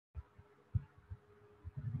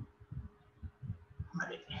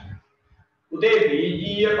හරි. උදේ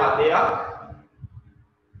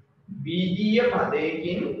බීජීය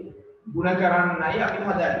පදයකින් ಗುಣ කරන්නයි අපි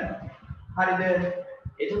හදන්නේ. හරිද?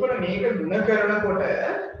 එතකොට මේක ಗುಣ කරනකොට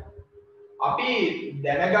අපි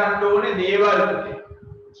දැනගන්න ඕනේ දේවල්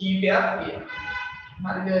කීපයක්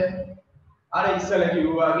තියෙනවා. හරිද? අර ඉස්සෙල්ලා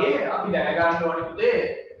කිව්වා වගේ අපි දැනගන්න ඕනේ පුතේ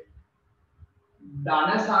ධන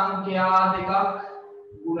සංඛ්‍යා දෙකක්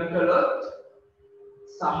ಗುಣ කළොත්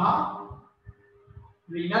සහ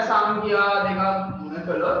ඍණ සංඛ්‍යා දෙකක් ಗುಣ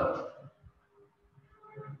කළොත්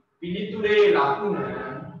පිළිතුරේ ලකුණ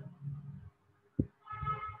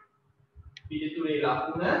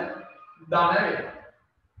ධන වෙනවා.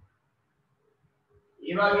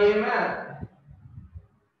 ඒ වගේම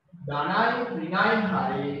ධනයි ඍණයි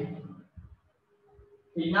හරි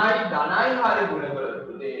ධනයි හරි ගුණ කළොත්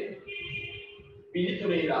පුතේ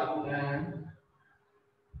පිළිතුරේ ලකුණ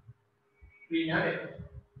ඍණ වෙනවා.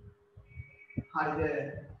 හරිද?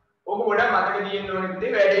 ඔබ ගොඩක් මතක තියෙන්න ඕනේ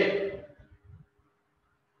පුතේ වැඩේ.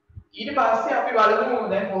 ඊට පස්සේ අපි බලමු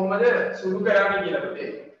දැන් කොහොමද සුළු කරන්නේ කියලා පුතේ.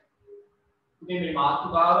 ඉතින් මේ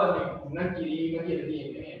මාතෘකාව මේ ಗುಣ කිරීම කියලා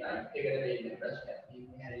තියෙන්නේ නේද? ඒකට දෙන්න ප්‍රශ්නයක්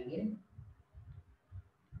තියෙන්නේ හරියනේ.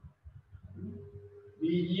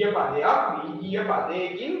 බීජීය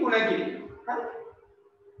පදයකින් ಗುಣ කිරීම. හරි?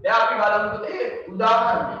 දැන් අපි බලමු පුතේ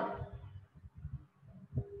උදාහරණයක්.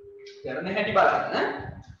 කරන හැටි බලන්න.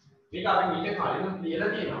 මේක අපි මීට කලින්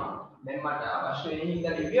ලියලා තියෙනවා. දැන් මට අවශ්‍ය වෙන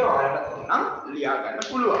හින්දා ලිව්වේ ඔයාලට තෝරනම් ලියා ගන්න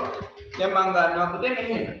පුළුවන්. දැන් මම ගන්නවා පුතේ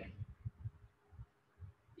මෙහෙම.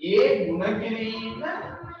 A ಗುಣ කිරීම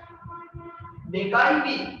 2B.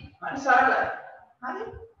 හරි සරලයි. හරි?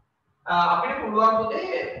 අපිට පුළුවන්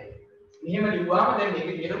පුතේ මෙහෙම ලිව්වම දැන් මේක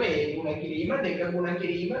කියනවා A ಗುಣ කිරීම 2 ಗುಣ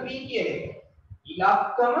කිරීම B කියන එක.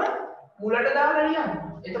 ඉලක්කම මුලට දාලා ලියන්න.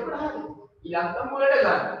 එතකොට හරි. ඉලක්කම මුලට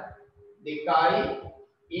ගන්න. 2යි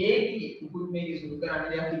AB උකුත් මේක සුදු කරන්න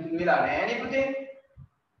දෙයක් ඉතුරු වෙලා නැහැ නේ පුතේ.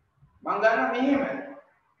 මම ගන්නවා මෙහෙම.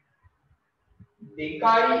 2යි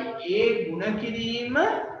A ಗುಣ කිරීම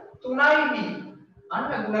 3යි B.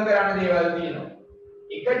 අන්න ಗುಣ කරන්න දේවල් තියෙනවා.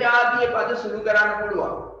 එක જાතිය පද සුළු කරන්න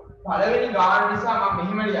පුළුවන්. පළවෙනි ගාන නිසා මම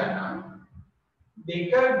මෙහෙම ලියන්නම්.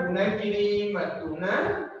 2 ಗುಣ කිරීම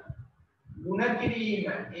 3 ಗುಣ කිරීම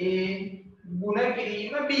A ಗುಣ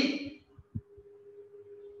කිරීම B.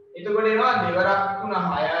 එතකොට එනවා දෙවරක් 3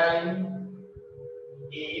 6යි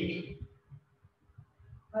AB.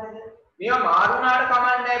 හරිද? මේවා මාරු වුණාට කමක්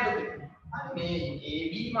නැහැ පුතේ. මේ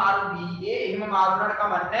AB මාරු BA එහෙම මාරු වුණාට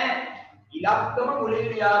කමක් නැහැ. ඉලක්කම මුලින්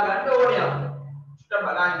ලියා ගන්න ඕනේ අපි. චුට්ටක්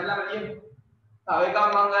බලන්න ඉඳලාම ලියමු. තව එකක්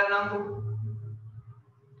මම ගන්නම්කෝ.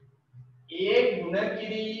 A ಗುಣ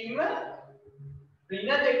කිරීම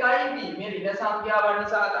ඍණ 2යි B. මේ ඍණ සංඛ්‍යාවන්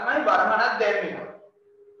නිසා තමයි බරහණක් දැම්මේ.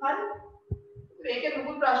 හරි? ඒකේ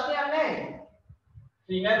මුකුත් ප්‍රශ්නයක් නැහැ.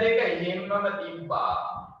 ඍණ 2 එහෙම්මම තිබ්බා.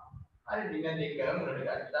 හරි ඍණ 2 මුලට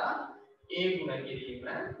ගත්තා. A ಗುಣ කිරීම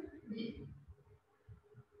B.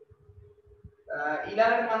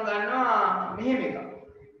 ඊළඟට මම ගන්නවා මෙහෙම එකක්.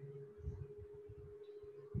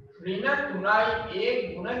 ඍණ 3යි A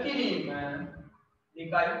ಗುಣ කිරීම 2යි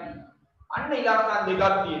B. අන්න ඉලක්කම්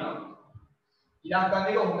දෙකක් තියෙනවා. ඉලක්කම්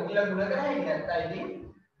දෙක ඔහොම තියලා ගුණ කරා ඉතින් නැත්නම් ඉතින්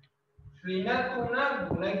ඍණ 3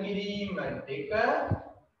 ಗುಣ කිරීම 2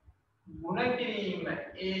 ಗುಣ කිරීම A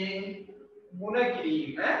ಗುಣ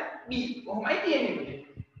කිරීම B. කොහොමයි තියෙන්නේ පුතේ?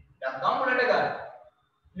 ඉලක්කම් වලට ගන්න.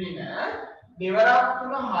 ඍණ දෙවරක්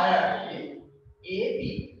 3 6යි AB.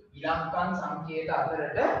 ඉලක්කම් සංකේත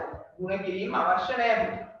අතරට ಗುಣ කිරීම අවශ්‍ය නැහැ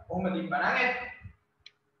පුතේ. කොහොම තිබ්බනම් ඇත්ත.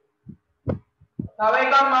 තව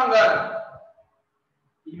එකක් මම ගන්නවා.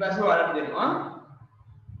 ඊට පස්සේ ඔයාලට දෙනවා.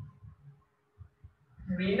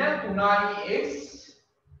 ඍණ 3x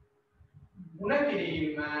ಗುಣ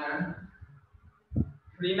කිරීම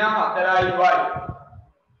ඍණ 4y.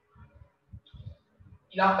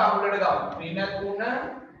 ඉලක්කම් වලට ගමු. ඍණ 3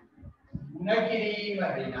 ಗುಣ කිරීම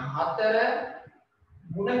ඍණ 4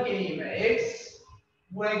 ಗುಣ කිරීම x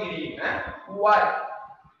ಗುಣ කිරීම y.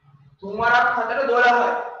 3 වරක් 4 12යි.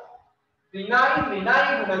 ඍණයි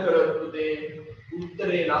ගුණ කරොත් පුතේ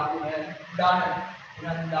උත්තරේ ලකුණ ධන.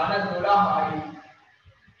 එහෙනම් ධන 12යි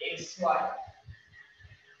xy.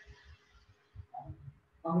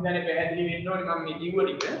 මම දැන් පැහැදිලි වෙන්න ඕනේ මම මේ කිව්ව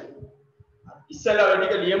ටික. ඉස්සෙල්ලා ඔය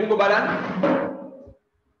ටික ලියමුකෝ බලන්න.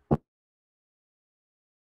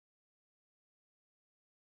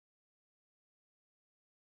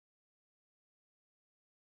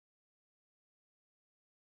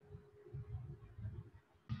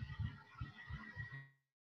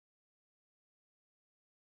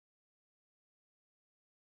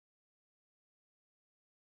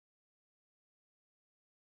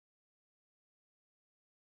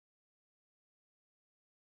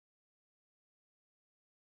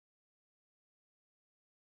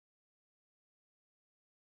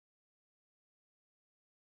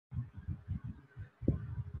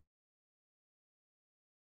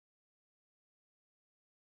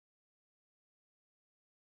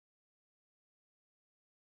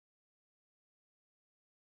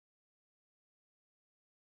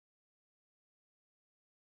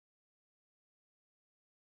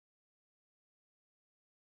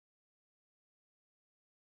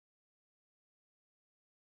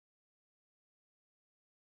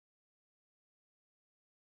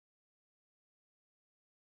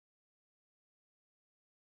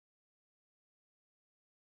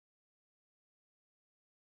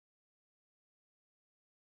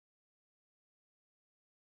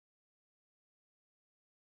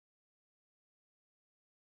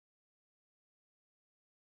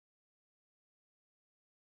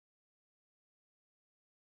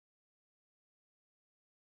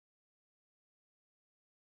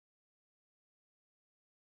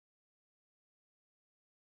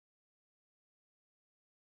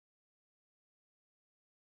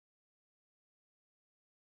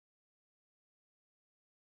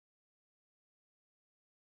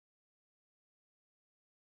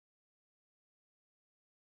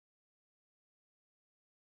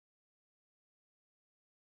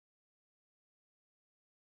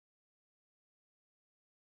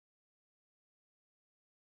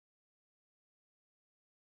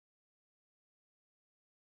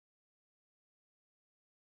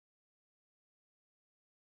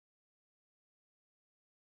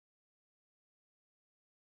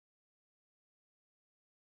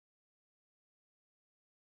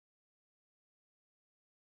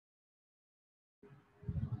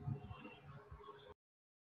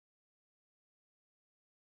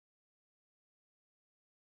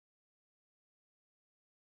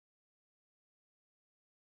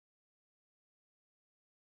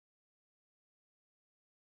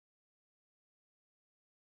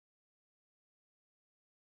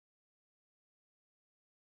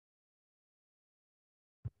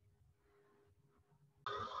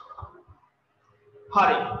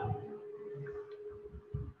 හරි.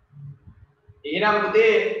 එහෙනම්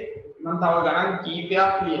පුතේ මම තව ගණන්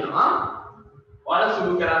කීපයක් ලියනවා. ඔයාලා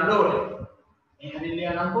සුළු කරන්න ඕනේ. එහෙනම්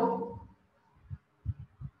ලියන්නම්කෝ.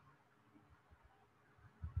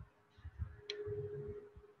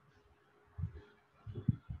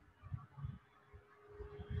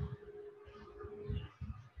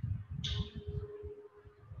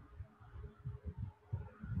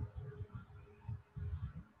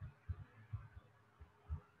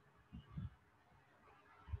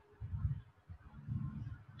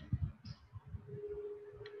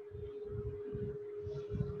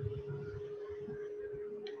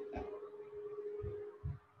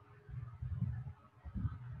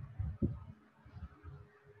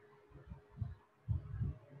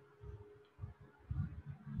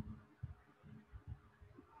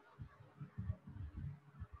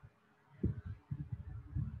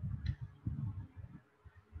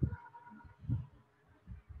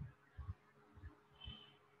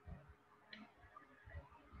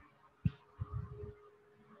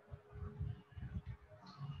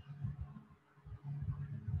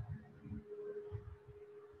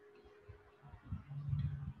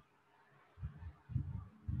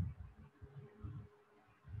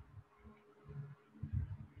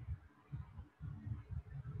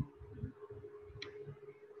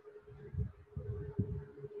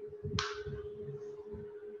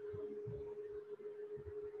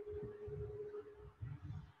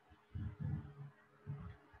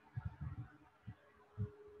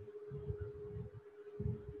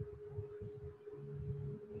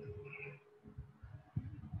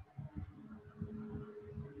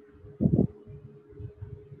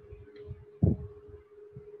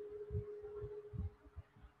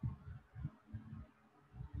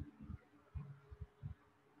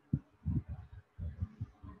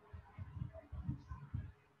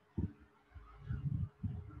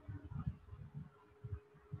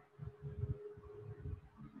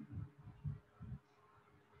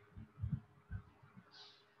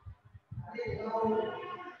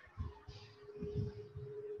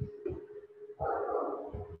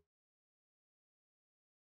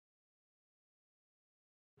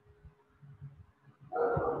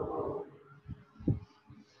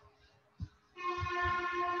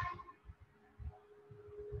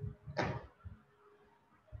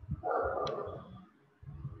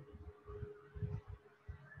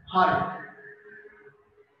 හරි.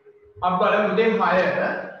 අපි බලමු දෙන්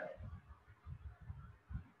 6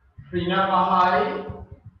 ඍණ 5යි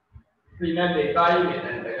ඍණ 2යි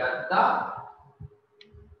මෙතනට ගත්තා.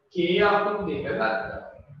 k අකුරු 2 ගත්තා.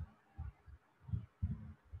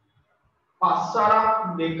 5 වරක්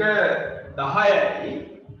 2 10යි.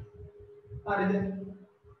 හරිද?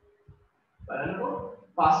 බලන්නකෝ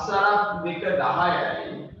 5 වරක් 2 10යි.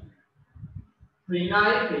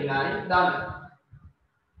 ඍණයි ධන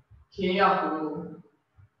k අකුරු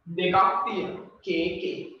දෙකක් තියෙනවා. kk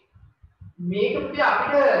මේක පිට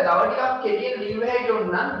අපිට තව ටිකක් කෙටියෙන් ලියුව හැකි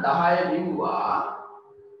වුණා නම් 10 ලිව්වා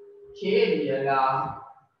k ලියලා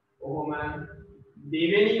ඔහොම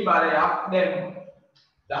දෙවෙනි බරයක් දැම්මා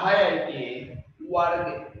 10යි තියෙන්නේ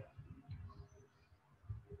වර්ගය.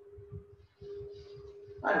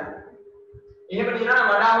 හරි. එහෙම ලියනවා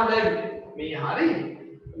වඩා හොඳයි. මේ හරි.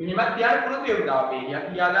 මෙහෙමත් තියන්න පුළුවන් ඒකට අපි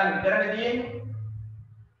කියා ගන්න විතරනේ තියෙන්නේ.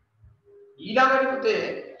 ඊළඟට පුතේ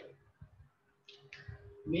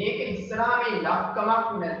මේක ඉස්සරහා මේ ඉලක්කමක්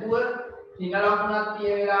නැතුව ඍණ ලකුණක්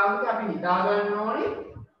තියෙන වෙලාවක අපි හිතා ගන්න ඕනේ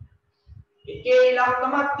එකේ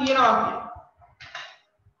ඉලක්කමක් තියෙනවා කියලා.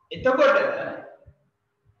 එතකොට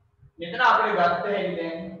මෙතන අපිට ගත්ත හැටි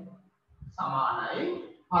දැන් සමානයි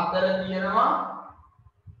 4 තියෙනවා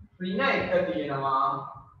ඍණ 1 තියෙනවා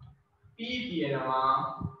p තියෙනවා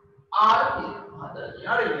r තියෙනවා 4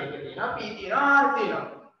 තියෙනවා ඍණ 1 තියෙනවා p තියෙනවා r තියෙනවා.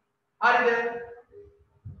 හරිද?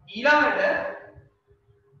 ඊළඟට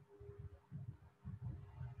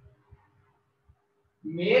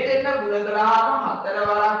මේ දෙන්න ගුණ කළාම 4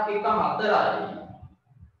 වරක් 1 4යි.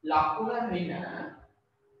 ලකුණ ඍණ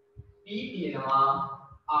p තියෙනවා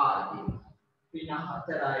r තියෙනවා. ඍණ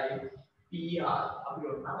 4යි p r අපි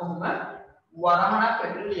ඔන්න කොහොම වරහණක්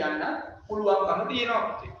ඇතුළේ ලියන්න පුළුවන්කම තියෙනවා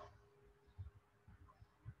පුතේ.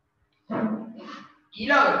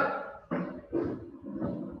 ඊළඟට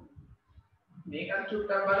මේකත්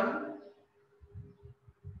චුට්ටක් බලමු.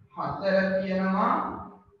 4 තියෙනවා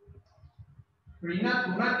ඍණ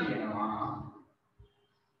 3 තියෙනවා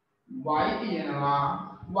y තියෙනවා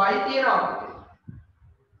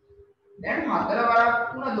දැන් 4 වරක්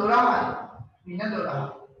 3 12යි ඍණ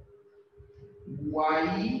 12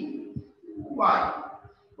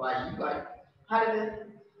 y හරිද?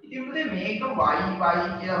 ඉතින් උදේ මේක y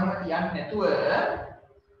කියලාම කියන්න නැතුව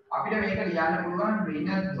අපිට මේක ලියන්න පුළුවන්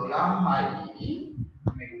ඍණ 12යි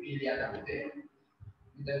මේක ලියන්න අපිට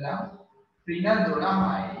මෙතන ඍණ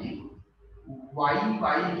 12යි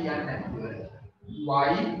y ලියන්න නැතුව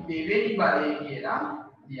y දෙවෙනි පදේ කියලා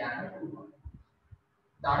ලියන්න පුළුවන්.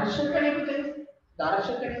 දර්ශකනේ පුතේ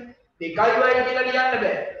දර්ශකනේ 2y කියලා ලියන්න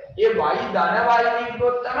බෑ. ඒ y ධන y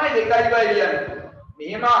ලියුවොත් තමයි 2y ලියන්න පුළුවන්.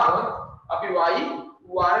 මෙහෙම આવොත් අපි y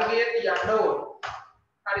වර්ගයේ තියන්න ඕන.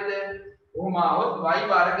 හරිද? කොහොම આવොත් y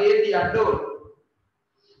වර්ගයේ තියන්න ඕන.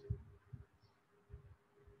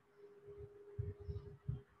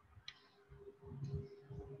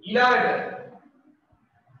 ඊළඟට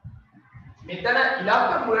මෙතන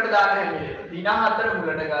ඉලක්ක මුලට දාන්න හැමෝම දින 4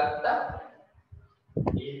 මුලට ගත්තා. A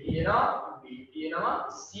තියෙනවා, B තියෙනවා,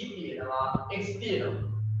 C තියෙනවා, X තියෙනවා.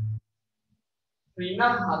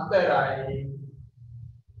 ඍණ 4යි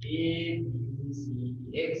A B C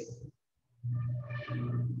X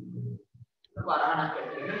වරහණක්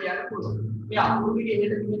ඇතුළේ ලියන්න පුළුවන්. මේ අකුරු ටික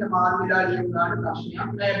එහෙට මෙහෙට මාරු වෙලා ලියුණාට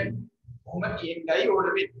ප්‍රශ්නයක් නැහැ. කොහොම කියන්නයි ඕන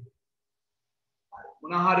වෙන්නේ.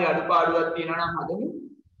 මොන හරි අඩුපාඩුවක් තියෙනවා නම් හදමු.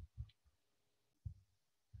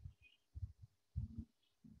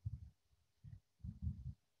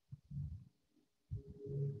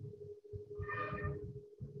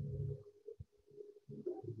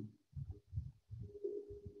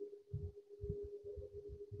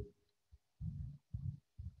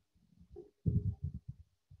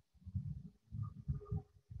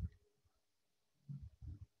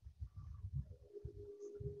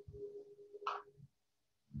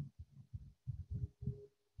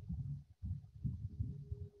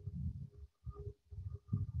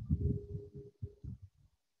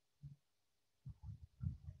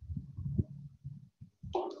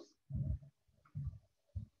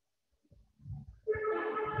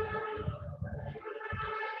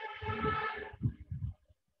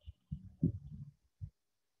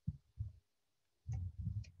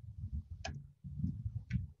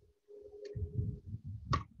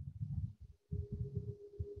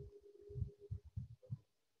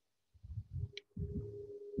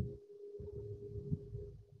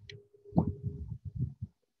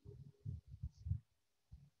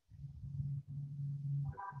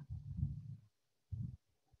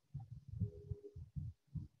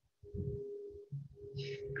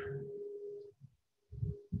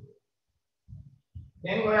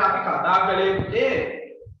 දැන් ඔය අපි කතා කළේ පුතේ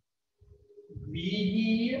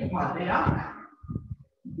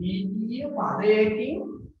බීජීය පදයකින්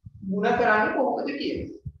ಗುಣ කරන්නේ කොහොමද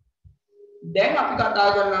කියන්නේ. දැන් අපි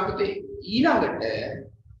කතා කරනවා පුතේ ඊළඟට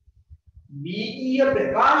බීජීය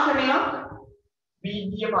ප්‍රකාශනයක්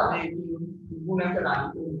බීජීය පදයකින් ಗುಣ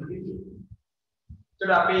කරන්නේ කොහොමද කියන්නේ.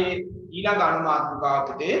 ඒතර අපේ ඊළඟ අනුමාත්‍රකාව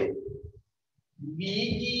පුතේ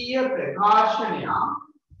බීජීය ප්‍රකාශනයක්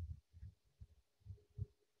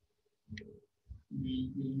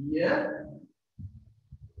බීජීය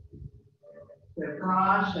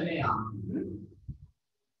ප්‍රකාශනයක්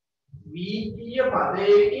බීජීය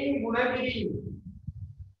පදයකින් ගුණ කිරීම.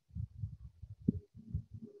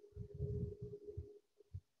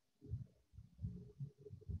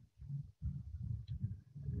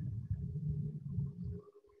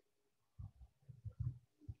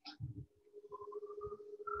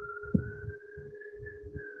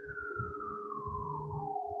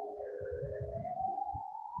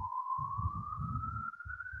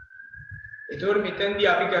 එතකොට මෙතෙන්දී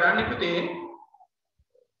අපි කරන්නේ පුතේ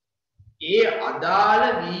ඒ අදාළ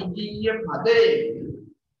බීජීය පදයේ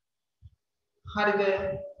හරිද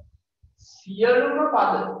සියලුම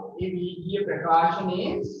පද ඒ බීජීය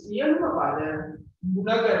ප්‍රකාශනයේ සියලුම පද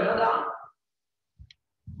ගුණ කරලා දාන්න.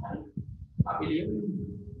 අපි ලියමු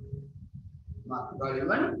මාතෘකාව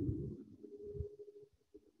ලියමු.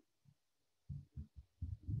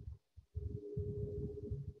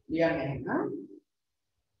 ලියන්නේ නැහැ.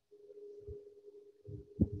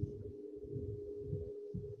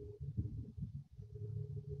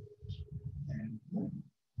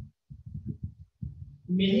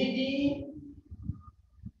 මෙහිදී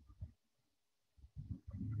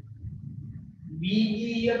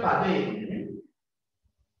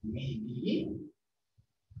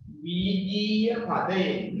බීජීය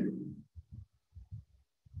පදයෙන්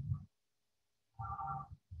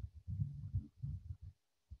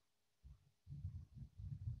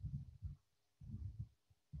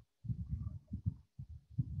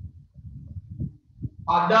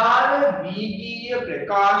අදාළ බීජීය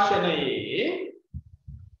ප්‍රකාශනයේ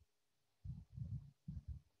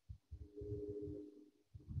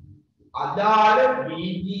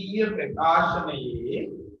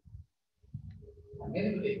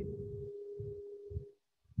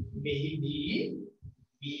මෙහිදී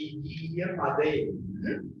බීජීය පදයෙන්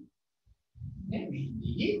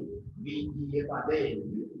බීජීය පදයෙන්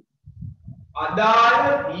අදාළ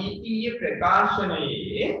බීජීය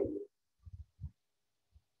ප්‍රකාශනයේ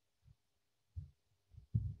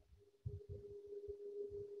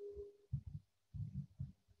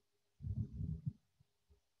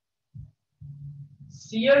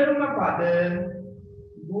සියලුම පද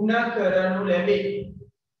ගුණ කරනු ලැබේ.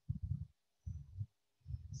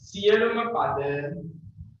 සියලුම පද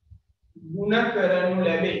ගුණ කරනු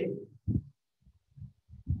ලැබේ.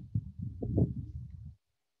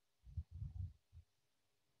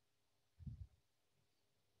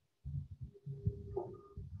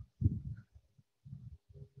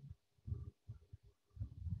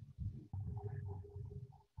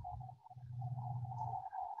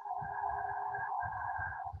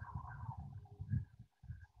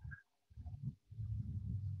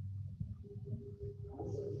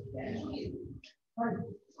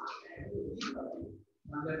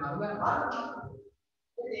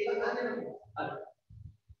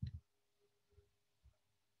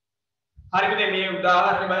 හරිද මේ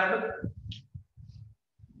උදාහරණය බලන්න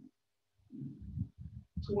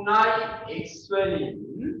 3x වලින්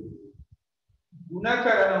ಗುಣ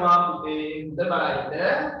කරනවා පුතේ හොඳ බලයිද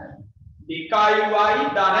 2y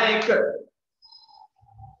ධන 1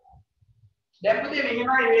 දැන් පුතේ මෙහෙමයි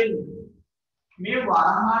වෙන්නේ මේ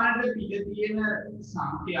වරහානට පිට තියෙන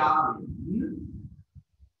සංඛ්‍යාවෙන්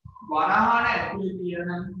වරහාන ඇතුලේ තියෙන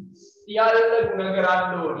සියල්ල ගුණ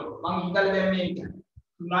කරන්න ඕනේ මම හිතලා දැන් මේක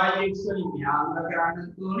 3x වලින් මෙහා ගුණ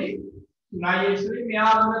කරන්නත් ඕනේ 3x වලින්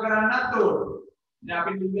මෙහා ගුණ කරන්නත් ඕනේ දැන්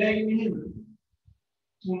අපි නිදැයි මෙහෙම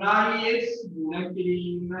 3x ගුණ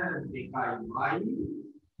කිරීම 2y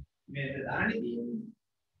මෙතන දාන්නේ තියෙන්නේ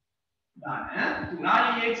දාන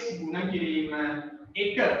 3x ගුණ කිරීම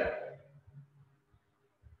 1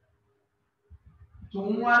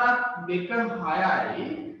 3 වරක් 2 6යි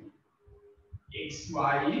xy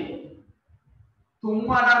 3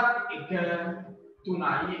 වරක් 1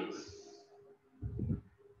 3x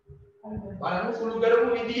බලන්න සුළු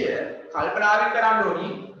කරමු විදිය කල්පනාවෙන් කරන්න ඕනි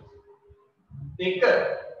 2 තව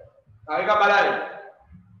එකක් බලන්න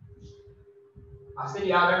අසේ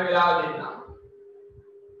ලියාගන්න වෙලාව දෙන්න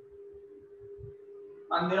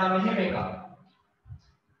මන් දෙනවා මෙහෙම එකක්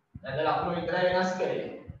දැන් ලකුණු විතරයි වෙනස්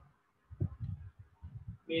කරේ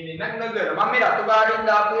මේ දෙන්නක් නගර මම මේ රතු පාටින්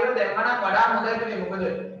දාපු ඒවා දැන් මනම් වඩා හොඳයි කියන්නේ මොකද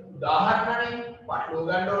උදාහරණනේ වටලෝ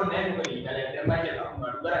ගන්න ඕනේ නැහැ මොකද ඊටලෙන් දැම්මයි කියලා මම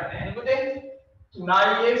වඩු කරන්නේ නැහැ පුතේ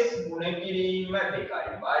 3x ගුණ කිරීම 2y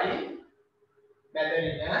බැදෙන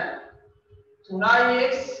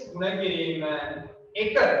 3x ගුණ කිරීම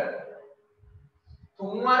 1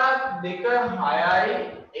 3 වරක් 2 6යි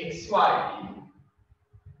xy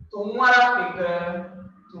 3 වරක් 1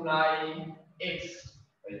 3යි x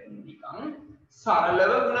එතන නිකන්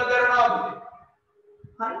සරලව ගුණ කරනවා පුතේ.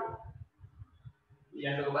 හරි?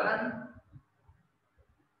 ලියන්නකො බලන්න.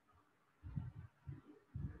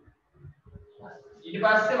 ඊට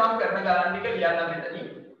පස්සේ මම කරන ගණන් ටික ලියන්න මෙතනින්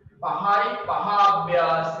 5යි 5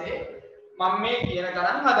 අභ්‍යාසයේ මම මේ කියන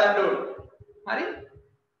ගණන් හදන්න ඕනේ. හරි?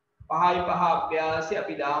 5යි 5 අභ්‍යාසයේ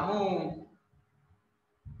අපි දාමු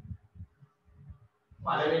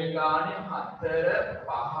පළවෙනි ගානේ 4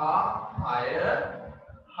 5 6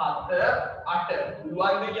 7 8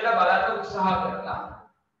 පුළුවන්ද කියලා බලන්න උත්සාහ කරලා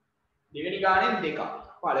දෙවෙනි ගානෙන් දෙකක්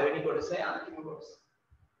පළවෙනි කොටසයි අන්තිම කොටස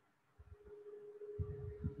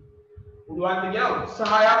පුළුවන්ද කියලා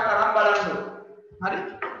උත්සාහයක් කරන් බලන්න හරි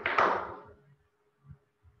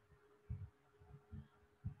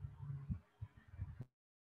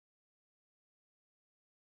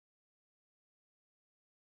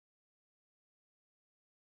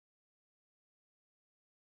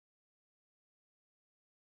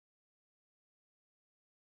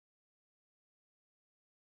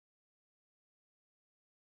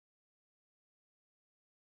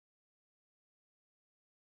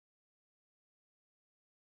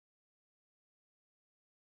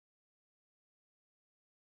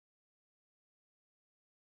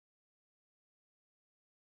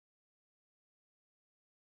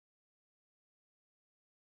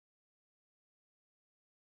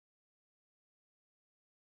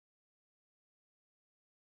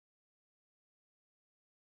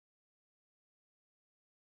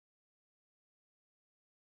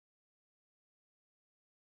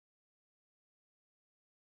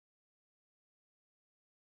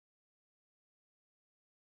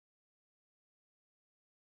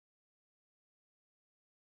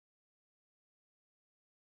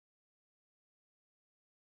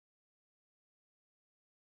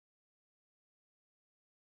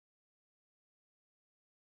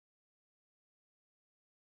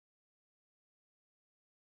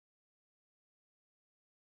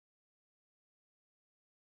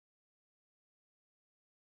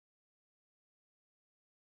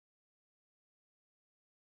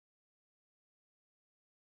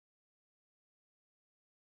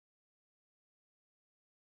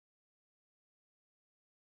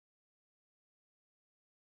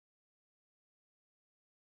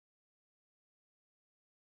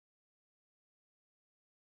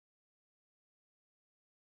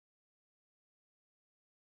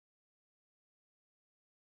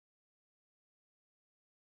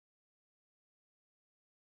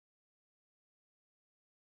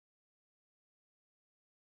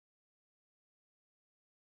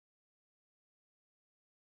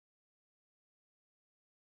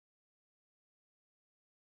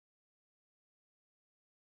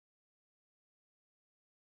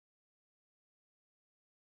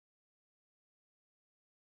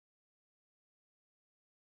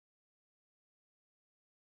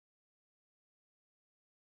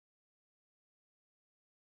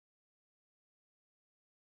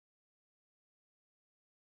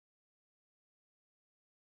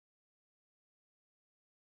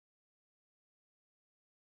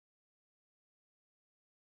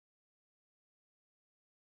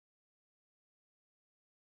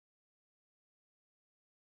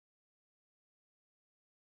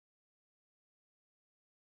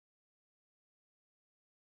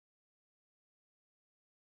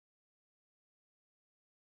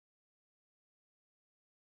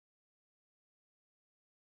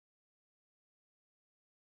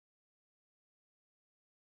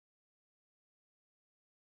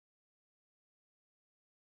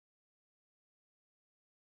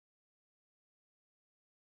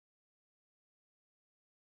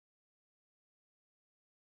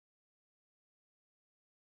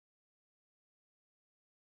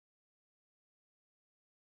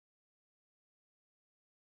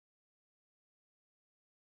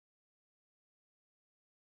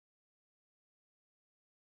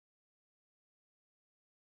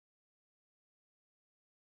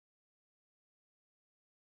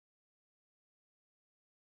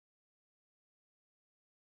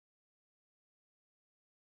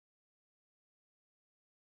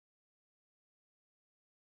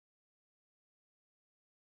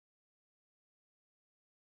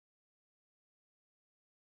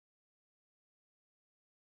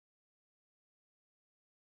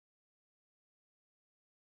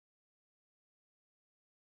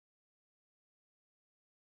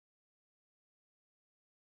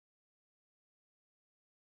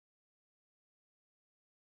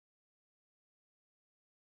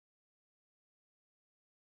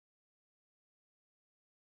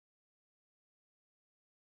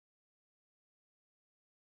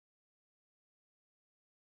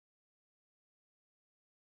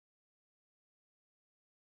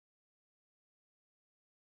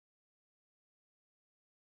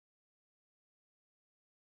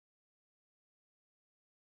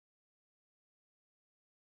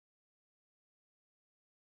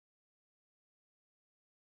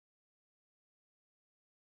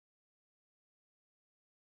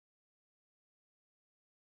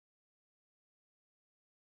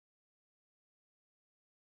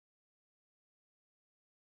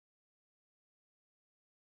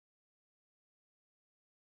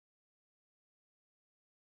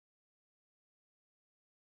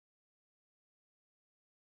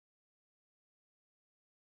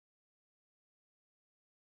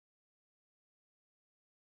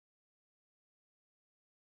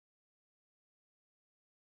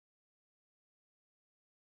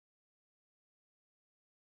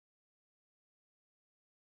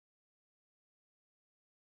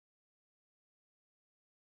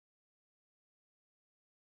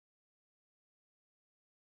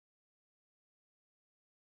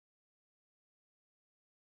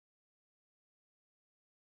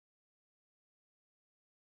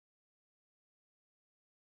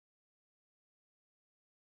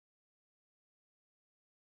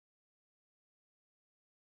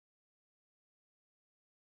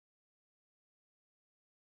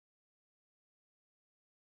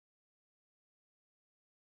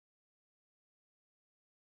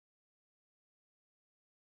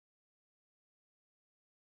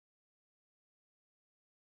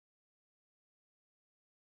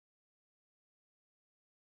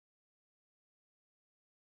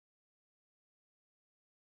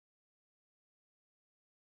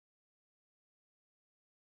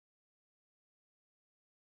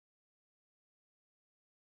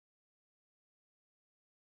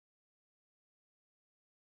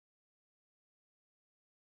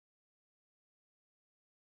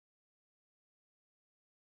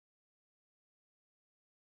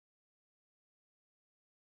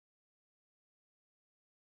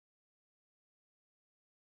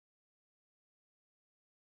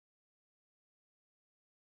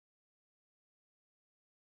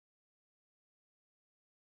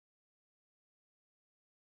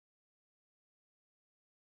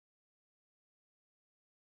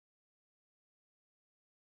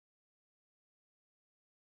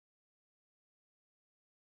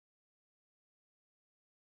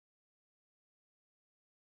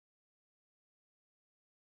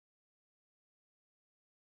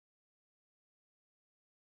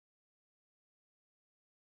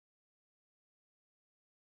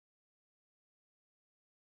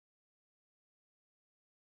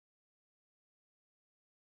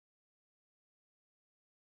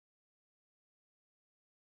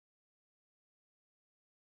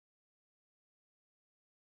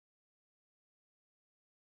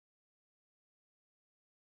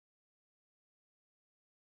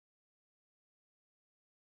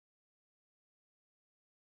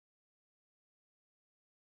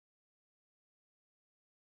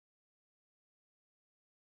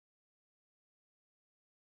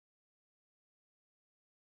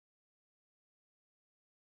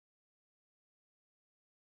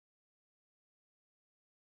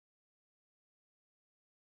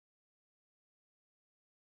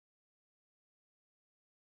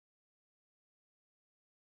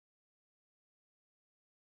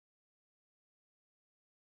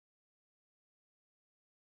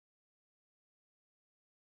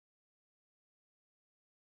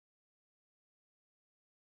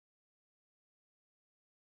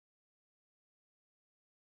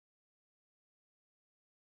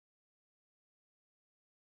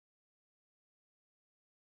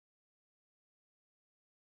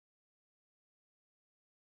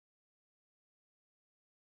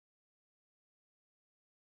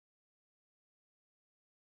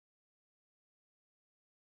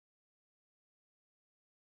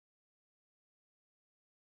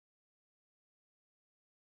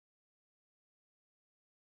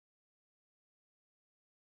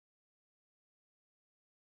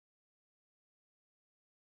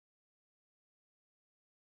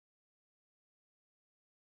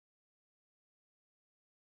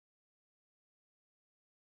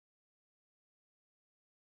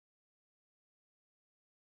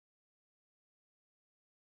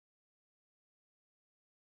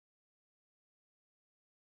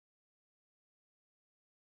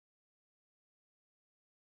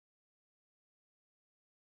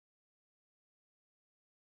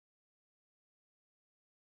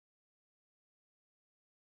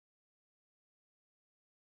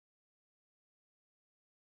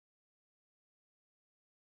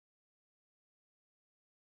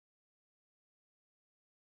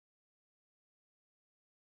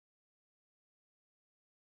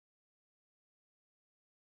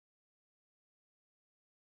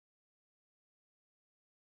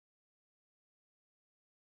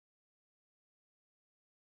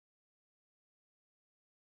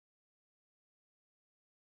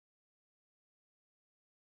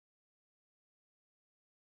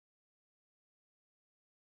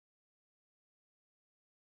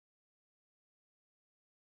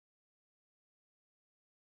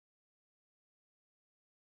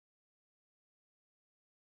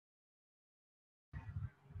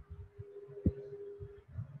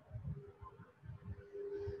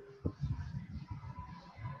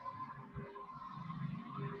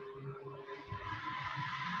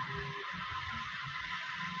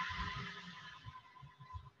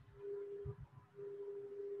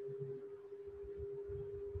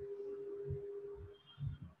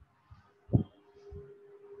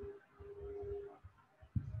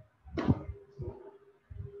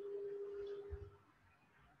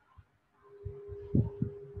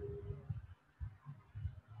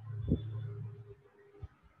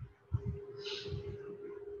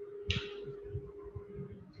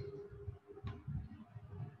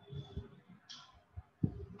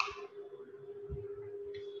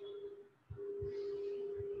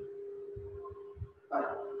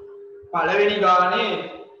පළවෙනි ගානේ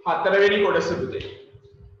හතරවෙනි කොටස පුතේ.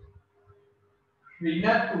 ඍණ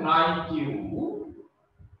 3යි q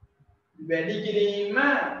වැඩි කිරීම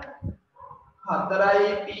 4යි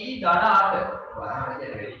p ධන 8. බලන්න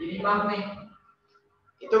වැඩි කිරීමක් නේ.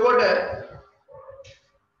 එතකොට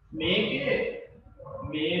මේකේ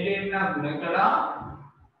මේ දෙන්න ගුණ කළා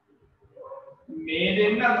මේ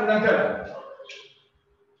දෙන්න ගුණ කළා.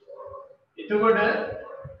 එතකොට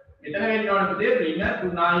මෙතන වෙන්න ඕන පුතේ ඍණ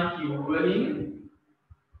 3යි q වලින්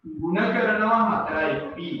ගුණ කරනවා 4යි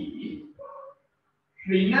p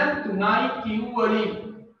ඍණ 3යි q වලින්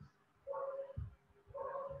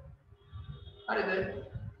හරිද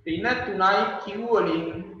ඍණ 3යි q වලින්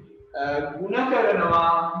ගුණ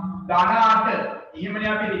කරනවා ධන 8.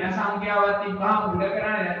 එහෙමනේ අපි ඍණ සංඛ්‍යාවක් තිබ්බහම ගුණ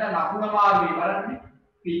කරන්නේ නැත්නම් ලකුණ මාර්ගය බලන්න.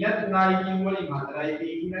 ඍණ 3යි q වලින් 4යි p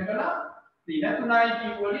ගුණ කළා ඍණ 3යි q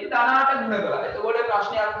වලින් ධන 8 ගුණ කළා. එතකොට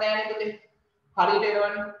ප්‍රශ්නයක් නෑ නේද පුතේ? හරියට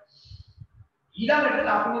එනවනේ. ඊළඟට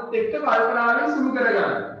ලකුණුත් එක්ක කල්පනාවෙන් සුළු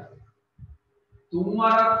කරගන්න. 3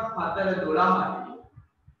 වරක් 4 12යි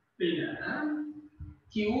ඍණ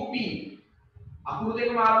qp අකුරු දෙක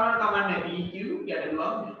මාරුනට කමන්නේ pq ගැටලුවක්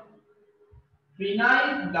නෑ. ඍණයි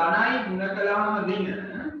ධනයි ගුණ කළාම ඍණ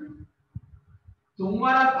 3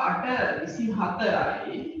 වරක් 8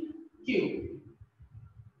 24යි q.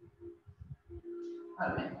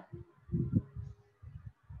 හරි.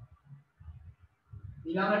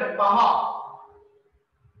 ඊළඟට 5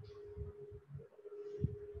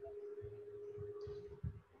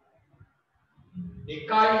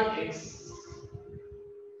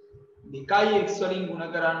 2යි x වලින්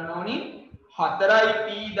ගුණ කරන්න ඕනි 4යි p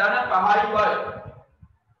ධන 5යි y.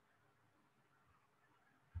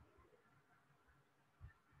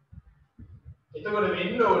 එතකොට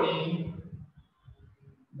වෙන්න ඕනි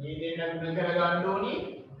මේ දෙන්න ගුණ කරගන්න ඕනි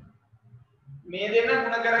මේ දෙන්න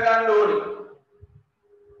ගුණ කරගන්න ඕනි.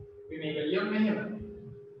 අපි මේක ලියමු මෙහෙම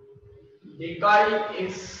 2යි x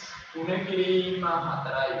ගුණ කිරීම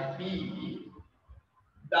 4යි p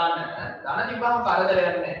ධන තිබ්බම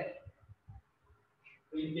කරදරයක් නැහැ.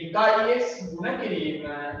 2x ගුණ කිරීම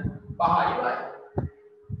 5y.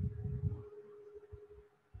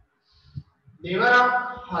 දෙවරක්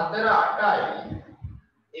 4 8යි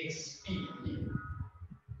xp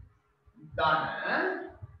ධන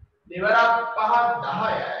දෙවරක් 5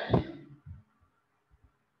 10යි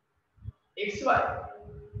xy.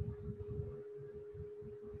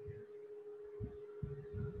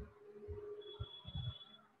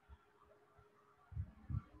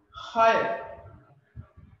 හය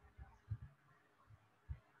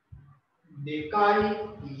 2යි p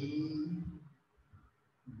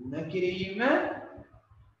ගුණ කිරීම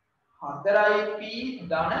 4යි p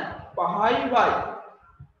ධන 5යි y.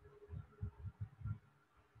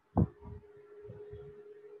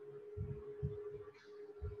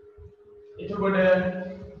 එතකොට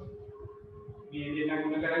මේ දෙන්න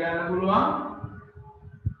ගුණ කරගන්න පුළුවන්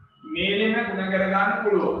මේ දෙන්න ගුණ කරගන්න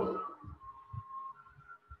පුළුවන්.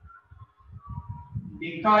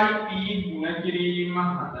 2යි p ගුණ කිරීම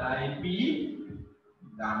 4යි p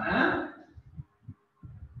ධන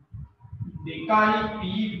 2යි p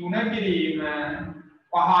ගුණ කිරීම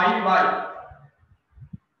 5යි y.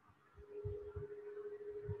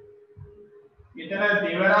 මෙතන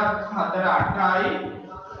දෙවරක් 4 8යි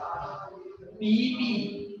pp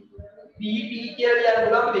කියලා ලියන්න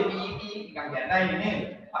පුළුවන්. pp නිකන් ගැටයි නේද?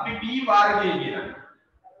 අපි p වර්ගය කියනවා.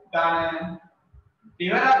 ධන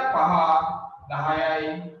දෙවරක් 5 10යි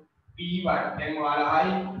p වර්ග. දැන්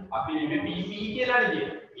ඔයාලයි අපි ලියන්නේ pp කියලා නේද?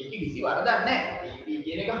 ඒක කිසි වරදක් නැහැ. pp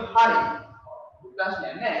කියන එක හරි.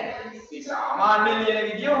 ප්‍රශ්නයක් නැහැ. ඒ සාමාන්‍ය ලියන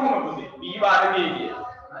විදිය ඔහොම පුතේ. p වර්ගය කියලා.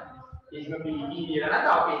 හරි. ඒක pp කියලා නම්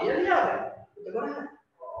අපේ ලියලා ලියන්න. එතකොට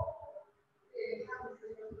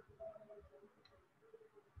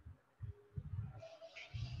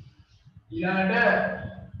ඊළඟට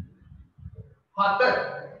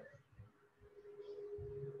 7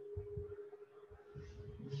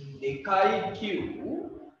 2යි q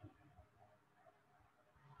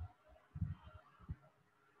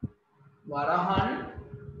වරහන්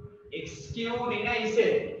xq ඍණ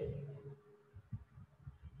ඉසෙල්.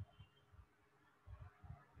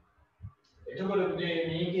 එතකොට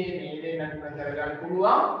මේකේ මේ දෙන්න ගුණ කරගන්න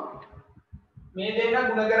පුළුවන් මේ දෙන්න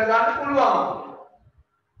ගුණ කරගන්න පුළුවන්.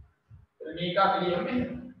 මේක අපි ලියන්නේ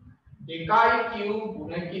 2යි q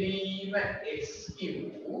ගුණ කිරීම xq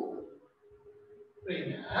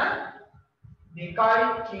ඍණ 2යි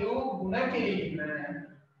q ගුණ කිරීම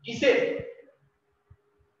ඉසෙල්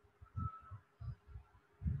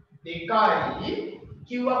 2යි q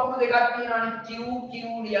අපු දෙකක් තියෙනවානේ q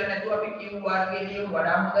ලියන්නේ නැතුව අපි q වර්ගය ලියමු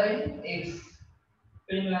වඩා හොඳයි x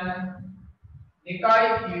ඍණ දෙකයි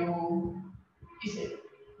q ඉසේ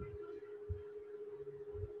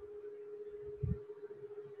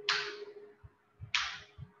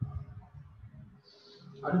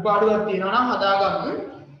අඩුපාඩුවක් තියෙනවා නම් හදාගමු.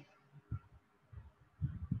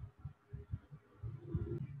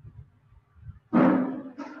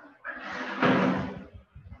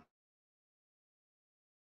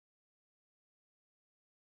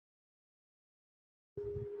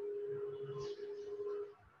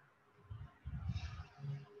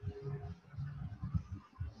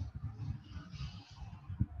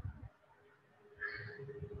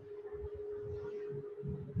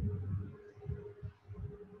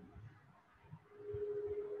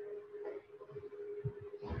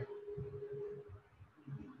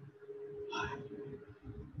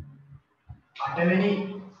 අටවෙනි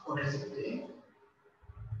කොටසේ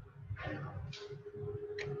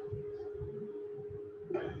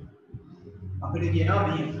අපිට කියනවා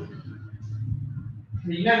මේ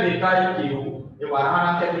ඍණ දෙකයි q ඒ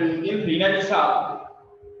වරහණක් ඇතුළේ තියෙන ඍණ නිසා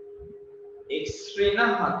x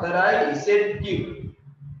ඍණ 4යි zq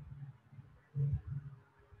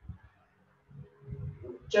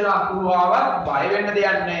උච්චර අකුරුවාවක් බය වෙන්න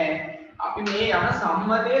දෙයක් නැහැ. අපි මේ යන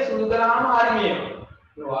සම්මතයේ සුළු කරාම හරියනවා.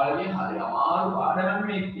 ඒ ඔයාලගේ හරි අමාරු පාඩමක්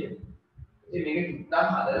මේ කියන්නේ. ඉතින් මේක ටිකක්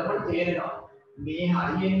හදනකොට තේරෙනවා. මේ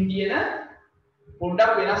හරියෙන් කියන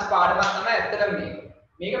පොඩ්ඩක් වෙනස් පාඩමක් තමයි ඇත්තටම මේක.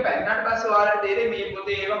 මේක පැන්නට පස්සේ ඔයාලට තේරෙයි මේ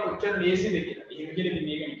පොතේ ඒවා කොච්චර ලේසිද කියලා. එහෙම කියලා ඉතින්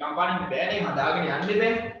මේක නිකන් පාඩින්න බෑනේ හදාගෙන යන්න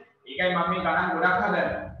බෑ. ඒකයි මම මේ ගණන් ගොඩක් හදන්නේ.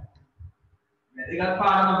 වැදගත්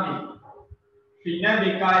පාඩමක් මේ. ඍණ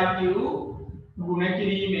දෙකයි q ගුණ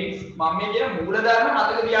කිරීම x මම මේ කියන මූලධර්ම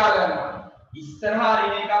මතක තියාගන්න ඕනේ. ඉස්සරහා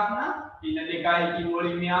ඍණ එකක් නම් ඍණ දෙකයි q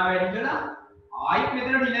වලින් මෙහා වැඩි කළා ආයෙත්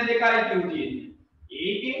මෙතන ඍණ දෙකයි q තියෙන්නේ.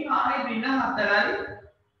 ඒකෙන් ආයෙත් ඍණ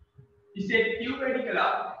 4යි zq වැඩි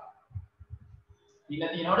කළා.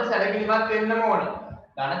 ඍණ තියනකොට සැලකිලිමත් වෙන්න ඕනේ.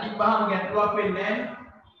 ධන තිබ්බහම ගැටලුවක් වෙන්නේ නැහැ.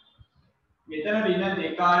 මෙතන ඍණ 2යි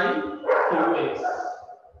qx.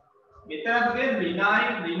 මෙතන පුතේ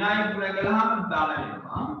ඍණයි ගුණ කළාම ධන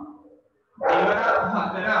වෙනවා. දෙවරක්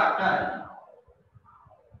 4 8යි.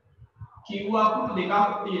 q අකුරු දෙකක්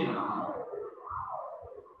තියෙනවා.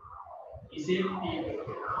 ඉසෙත්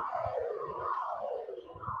තියෙනවා.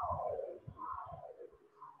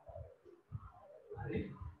 හරි.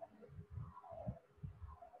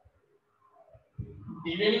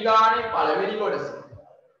 දෙවෙනි ගානේ පළවෙනි කොටස.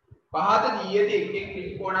 පහත දී ඇති එක් එක්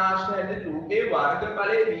ත්‍රිකෝණාශ්‍රය ඇතුළු රූපේ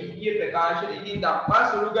වර්ගඵලයේ වීර්ය ප්‍රකාශනයකින් දක්වා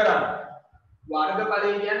සුළු කරන්න. වර්ගඵලය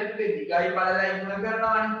කියන්නේ ඉතින් දිගයි පළලයි ගුණ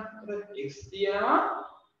කරනවානේ. x තියෙනවා.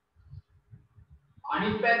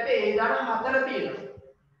 අනිත් පැත්තේ a ධන 4 තියෙනවා.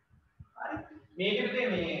 හරි. මේකෙත්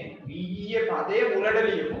මේ වීර්ය පදයේ මුලට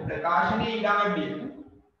ලියමු. ප්‍රකාශනයේ ඊළඟට ලියමු.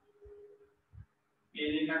 මේ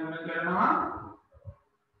දෙන්න ගුණ කරනවා.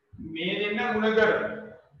 මේ දෙන්න ගුණ කරනවා.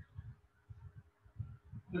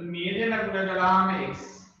 මේ දෙන්න ගුණ කළාම x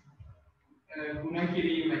ගුණ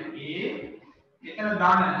කිරීම a මෙතන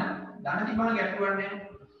ධන තිබහම ගැටුවක් නැහැ.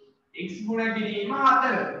 x ගුණ කිරීම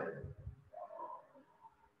 4.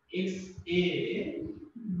 x a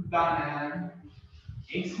ධන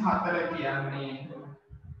x 4 කියන්නේ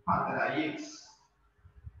 4x.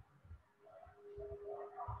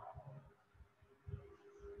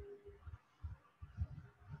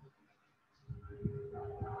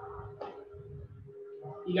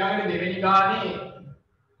 ඊළඟට දෙවෙනි ගානේ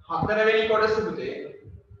 4 වෙනි කොටස පුතේ.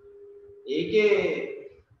 ඒකේ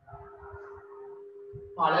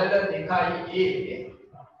පළල 2යි a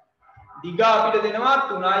දිග අපිට දෙනවා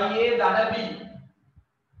 3යි a ධන b.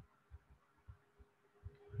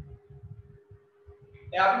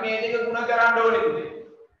 දැන් අපි මේ දෙක ගුණ කරන්න ඕනේ පුතේ.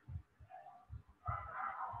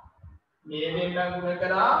 මේ දෙන්න ගුණ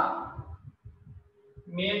කරා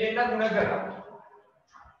මේ දෙන්න ගුණ කරා.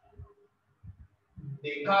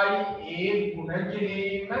 2යි a ගුණ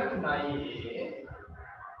කිරීම 3යි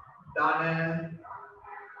a ධන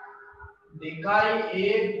 2යි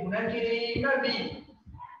a ගුණ කිරීම b.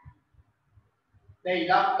 දැන්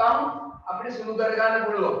ඉලක්කම් අපිට සුළු කර ගන්න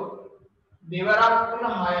පුළුවන්. දෙවරක් තුන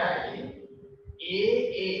 6යි a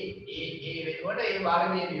වෙනකොට a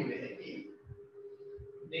වර්ගයේ ලියුවේ.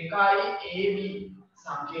 2යි ab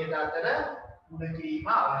සංකේත අතර ගුණ කිරීම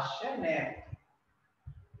අවශ්‍ය නැහැ.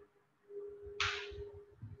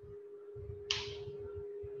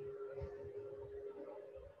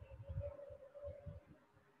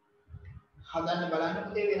 හදන්න බලන්න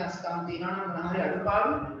පුතේ වෙනස්කම් තියෙනවා නම් මොන හරි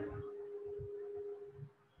අඩුපාඩු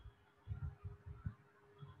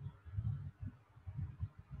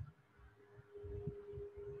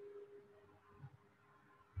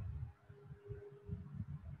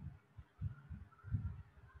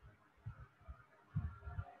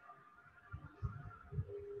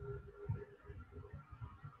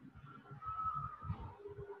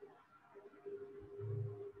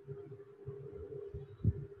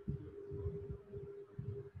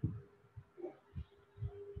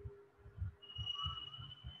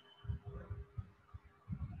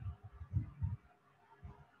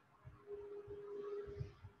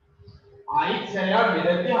ඉස්සරහට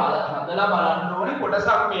මෙතනදී හදලා බලන්න ඕනේ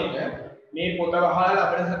කොටසක් මේ පොත වහලා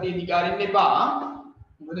අපේ සතිය දිගාරින්න එපා.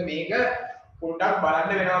 මොකද මේක පොඩ්ඩක් බලන්න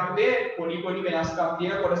වෙනවා පුතේ පොඩි වෙනස්කම්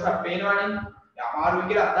තියෙන කොටසක් පේනවනේ. අමාරුයි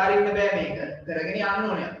කියලා අතාරින්න බෑ මේක. කරගෙන යන්න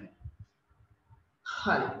ඕනේ.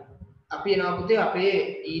 හරි. අපි එනවා පුතේ අපේ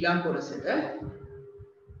ඊළඟ කොටසට.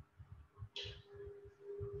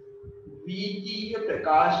 වීජීය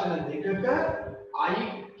ප්‍රකාශන දෙකක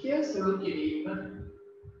ඓක්‍ය සුළු කිරීම.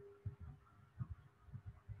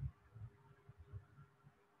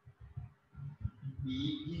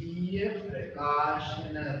 වීජීය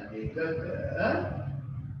ප්‍රකාශන දෙකක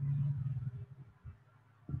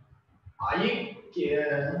ඓක්‍ය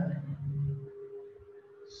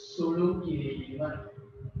සුළු කිරීම.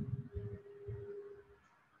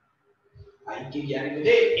 ඓක්‍ය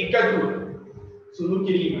කියන්නේ එකතු සුළු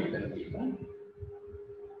කිරීම කියලා කියනවා.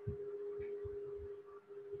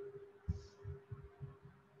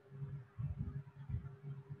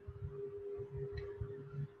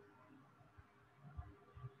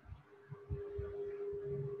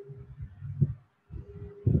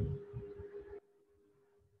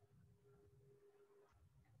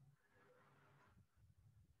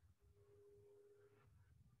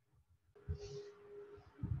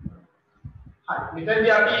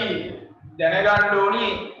 මෙතනදී අපි දැනගන්න ඕනි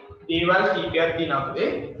දේවල් කීපයක් තියෙනවා පුතේ.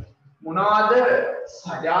 මොනවද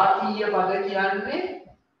සජාතීය පද කියන්නේ?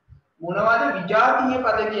 මොනවද විජාතීය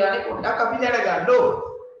පද කියන්නේ? පොඩ්ඩක් අපි දැනගන්න ඕන.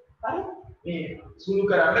 හරි? මේ සුළු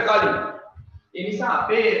කරන්න කලින්. ඒ නිසා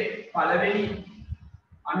අපේ පළවෙනි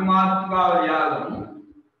අනුමාත්‍රිකාව ලියාගමු.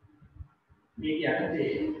 මේ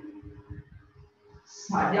කියන්නේ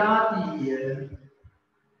සජාතීය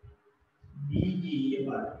විජීය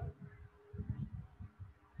පද.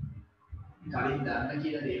 කලින් දන්න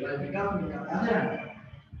කියන දේවල් ටිකක් මේක අහගන්න.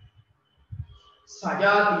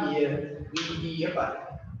 සජාතීය විජීය පද.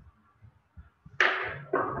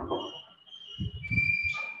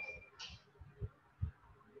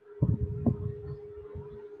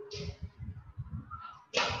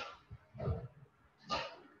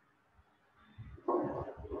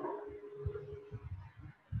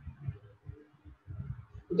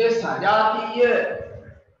 උදේ සජාතීය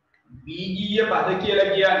විජීය පද කියලා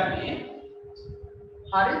කියන්නේ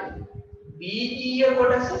හරි බීජීය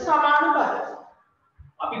කොටස සමාන පද.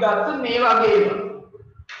 අපි ගත්තොත් මේ වගේම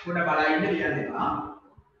පොඩ බලලා ඉන්න ලියන්නවා.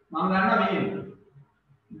 මම ගන්නවා මෙහෙම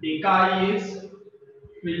 2is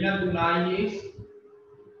ඍණ 3is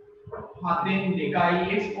 7න්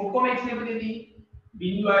 2is ඔක්කොම x නෙමෙයිදී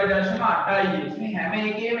 0.8is මේ හැම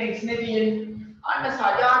එකේම x නේ තියෙන්නේ. අන්න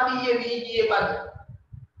සජාතීය බීජීය පද.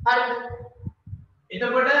 හරිද?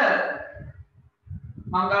 එතකොට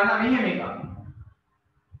මම ගන්නවා මෙහෙම එකක්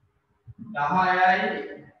 10යි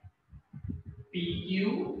PQ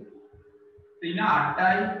ඍණ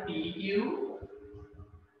 8යි PQ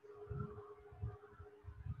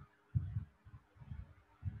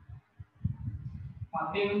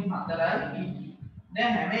පතෙන් 4යි PQ.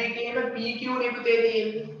 දැන් හැම එකේම PQ නේ පුතේ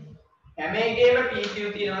තියෙන්නේ. හැම එකේම PQ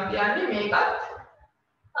තියෙනවා කියන්නේ මේකත්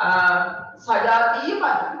සජාතීය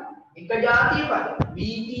පද. එක ජාතිය පද.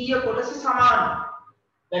 විජීය කොටස සමානයි.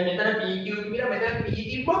 දැන් මෙතන PQ කියලා මෙතන P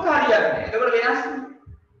තිබ්බොත් හරියන්නේ නැහැ. ඒකවල වෙනස් නේ.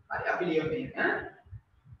 හරි අපි ලියමු මේක.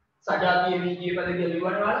 සජාතීය විජීය පද කියලා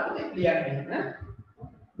ලියවන්න වලත් ලියන්නේ නේ.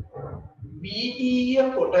 විජීය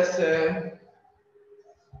කොටස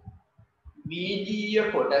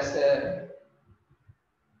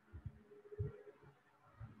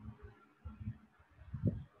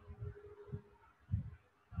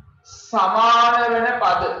සමාන වෙන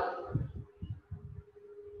පද.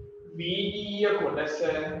 විජීය කොටස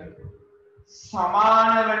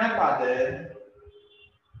සමාන වෙන පද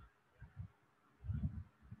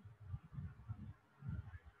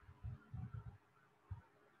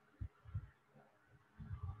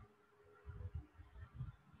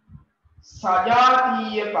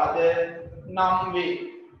සජාතීය පද නම් වේ.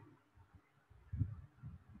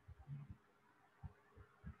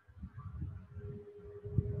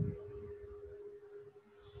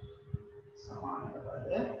 සමාන පද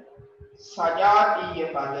සජාතීය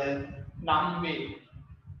පද නම් වේ.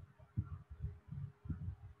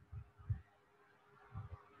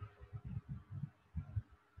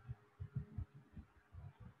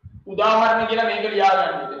 උදාහරණ කියලා මේක ලියා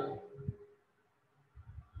ගන්න ඕනේ.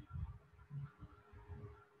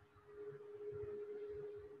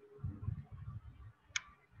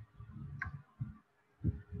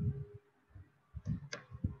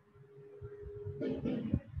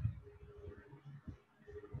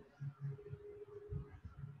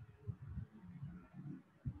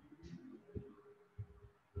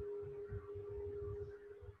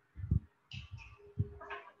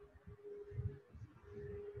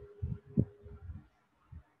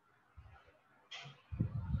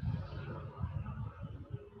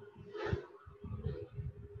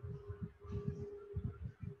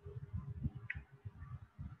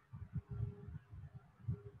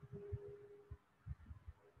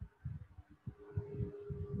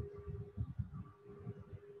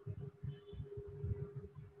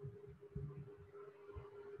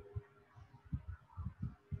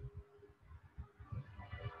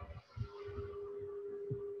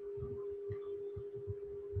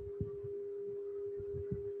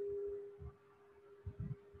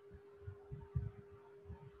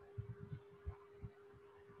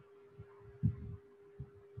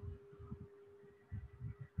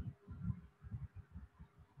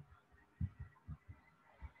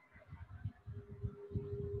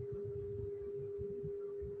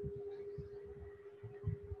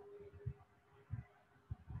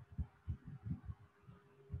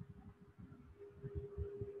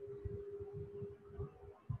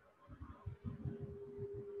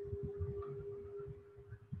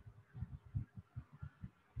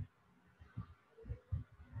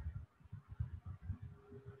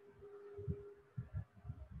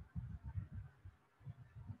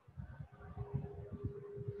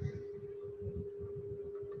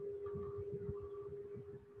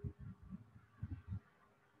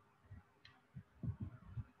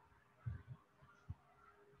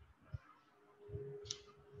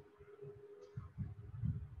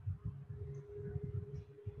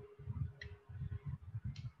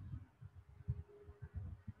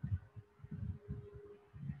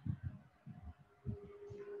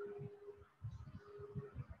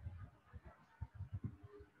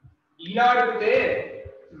 ඊළඟට පුතේ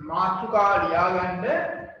මාතෘකාව ලියා ගන්න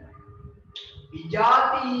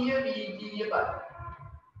විජාතීය වීජීය පද.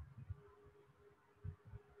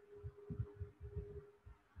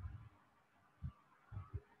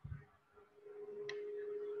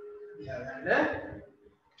 ලියා ගන්න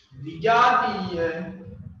විජාතීය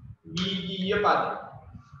වීජීය පද.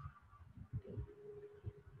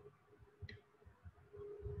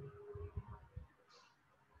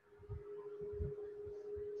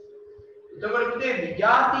 එතකොට පුතේ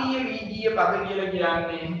විජාතීය වීජීය පද කියලා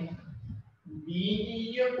කියන්නේ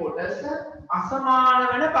වීජීය කොටස අසමාන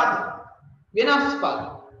වෙන පද. වෙනස් පද.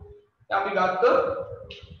 අපි ගත්තොත්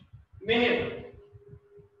මෙහෙම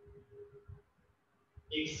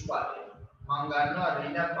x පදය මම ගන්නවා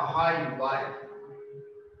ඍණ 5යි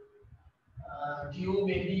y q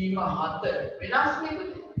බෙදීම 7 වෙනස් නේද?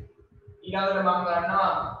 ඊළඟට මම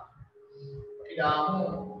ගන්නවා ඊළාමු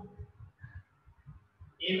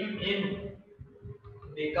mn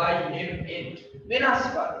 2යි mn වෙනස්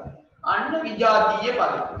පද. අන්න විජාතීය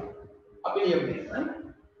පද. අපි ලියමු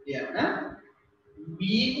ලියන්න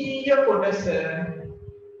වීජීය කොටස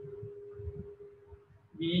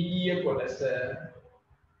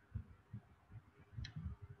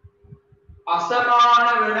අසමාන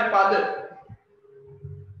වෙන පද.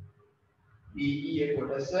 වීජීය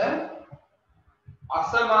කොටස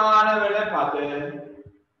අසමාන වෙන පද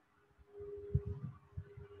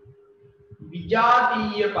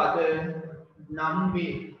විජාතීය පද නම්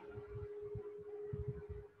වේ.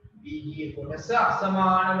 වීජීය කොටස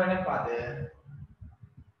අසමාන වෙන පද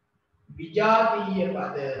විජාතීය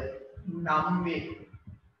පද නම් වේ.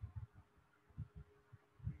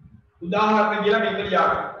 උදාහරණ කියලා මේක ලියා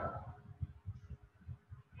ගන්න.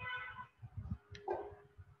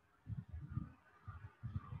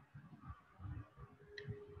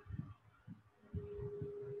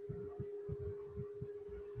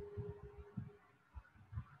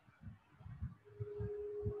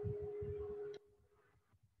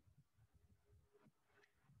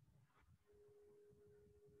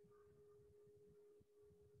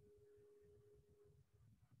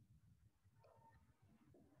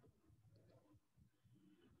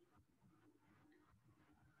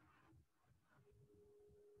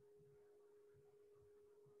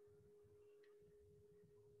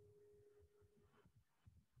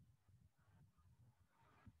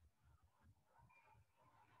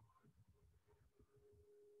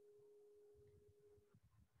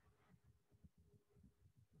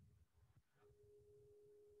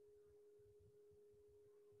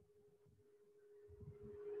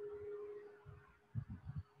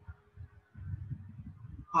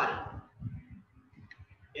 හරි.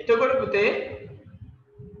 එතකොට පුතේ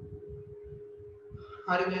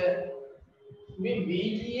හරිද මේ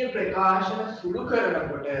වීජීය ප්‍රකාශන සුළු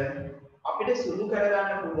කරනකොට අපිට සුළු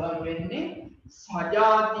කරගන්න පුළුවන් වෙන්නේ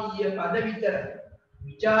සජාතීය පද විතරයි.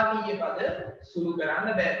 විජාතීය පද සුළු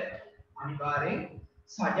කරන්න බෑ. අනිවාර්යෙන්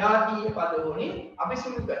සජාතීය පද වලින් අපි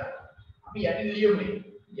සුළු කරා. අපි යටි ලියමු.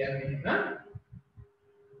 කියන්නේ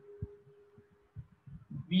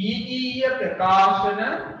වීජීය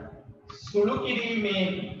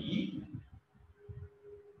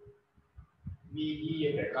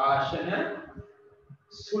ප්‍රකාශන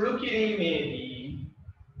සුළු කිරීමේදී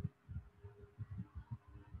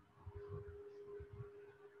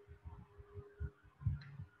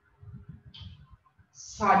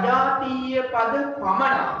සජාතීය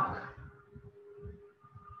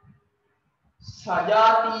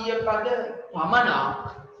පද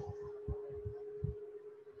පමණක්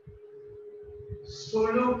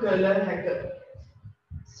සුළු කළ හැක.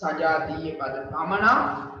 සජාතීය පද පමණක්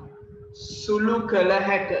සුළු කළ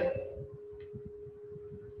හැක.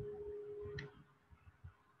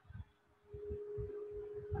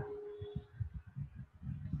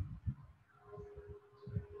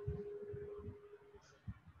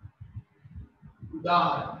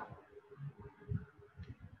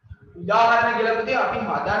 උදාහරණ කියලා පුතේ අපි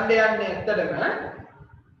හදන්න යන්නේ ඇත්තටම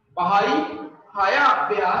 5යි 6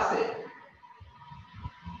 අභ්‍යාසය.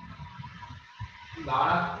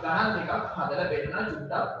 ගණන් දෙකක් හදලා දෙන්න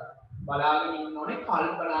චුට්ටක් බලාගෙන ඉන්න ඕනේ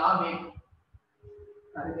කල්පනාවෙන්.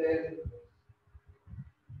 හරිද?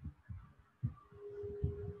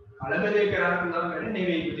 කලබලේ කරන්න පුළුවන් වෙන්නේ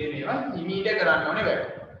නෙවෙයි පුතේ මේවා. හිමීට කරන්න ඕනේ වැඩ.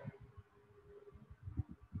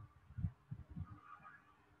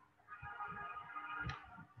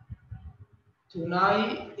 තුනයි a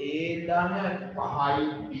ධන 5යි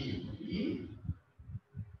b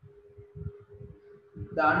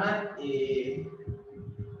ධන a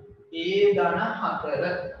ධන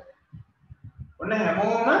 4. ඔන්න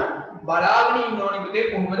හැමෝම බලාගෙන ඉන්න ඕනේ පුතේ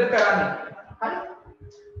කොහොමද කරන්නේ. හරි?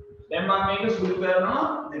 දැන් දැන් මම මේක සුළු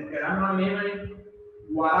කරනවා. දැන් කරන්න ඕනේ මෙහෙමනේ.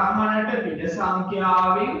 වරහනට පිට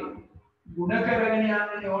සංඛ්‍යාවෙන් ಗುಣ කරගෙන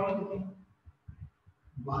යන්න ඕනේ පුතේ.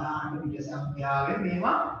 වරහනට පිට සංඛ්‍යාවෙන්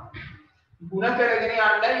මේවා ಗುಣ කරගෙන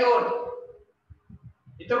යන්නයි ඕනේ.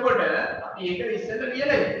 එතකොට අපි ඒක ඉස්සෙල්ලා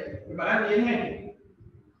ලියලා ඉමු. බලන්න ලියන්නේ හැටි.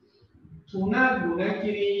 3 ಗುಣ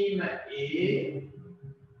කිරීම a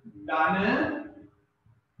ධන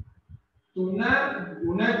 3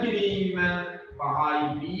 ಗುಣ කිරීම 5යි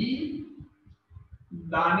b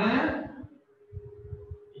ධන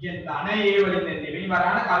ඉතින් ධන a වලින් දෙවෙනි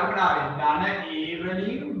වරහන කල්පනාවෙන් ධන a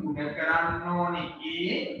වලින් ಗುಣ කරන්න ඕනේ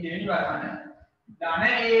a දෙවෙනි වරහන ධන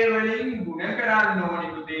a වලින් ಗುಣ කරන්න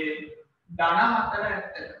ඕනේ පුතේ ධන 4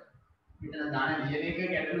 ඇත්තට මෙතන ධන ලියන එක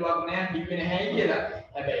ගැටලුවක් නෑ තිබ්බේ නැහැ කියලා.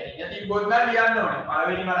 හැබැයි ඉතින් තිබ්බොත් නම් ලියන්න ඕනේ.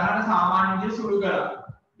 පළවෙනි වරහන සාමාන්‍ය විදිහට සුළු කරලා.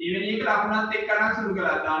 දෙවෙනි එක ලකුණත් එක්ක අරන් සුළු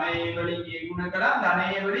කරලා. ධන a වලින් a ගුණ කරා ධන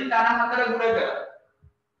a වලින් ධන 4 ගුණ කරා.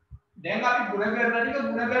 දැන් අපි ගුණ කරන ටික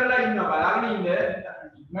ගුණ කරලා ඉන්නවා. බලාගෙන ඉන්න.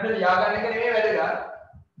 ඉක්මනට ලියා ගන්න එක නෙමෙයි වැදගත්.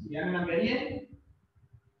 කියන්න නම් බැරියේ.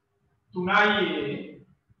 3යි a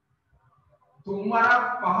 3 වරක්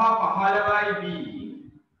 5 15යි b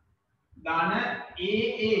ධන a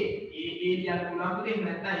කියන්න පුළුවන් පුතේ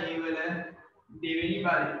නැත්නම් a වල දෙවෙනි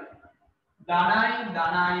බලය ධනයි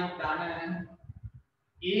ධන a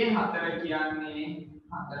 4 කියන්නේ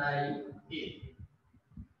 4යි a.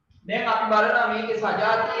 දැන් අපි බලනවා මේකේ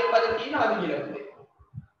සජාතීය පද තියෙනවද කියලා පුතේ.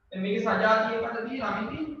 දැන් මේකේ සජාතීය පද තියෙනවා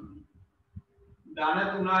මේකේ ධන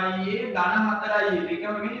 3යි ධන 4යි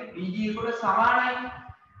දෙකම මේ රීජිය කොට සමානයි.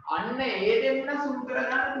 අන්න ඒ දෙන්න සුළු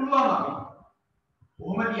කරගන්න පුළුවන් අපි.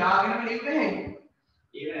 කොහොම තියාගෙනම ලියන්න හැකියි.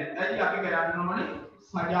 ඒක නැත්නම් අපි කරන්න ඕනේ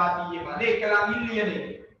සජාතීය පද එක ළඟින් ලියන එක.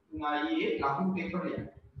 3යි ලකුණු දෙක ලියන්න.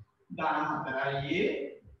 ධන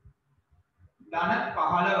 4යි ධන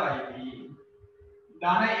 15යි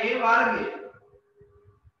ධන a වර්ගය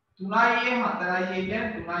 3යි 4යි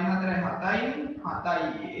කියන්නේ 3යි 4යි 7යි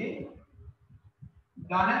 7යි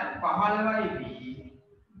ධන 15යි b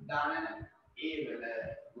ධන a වල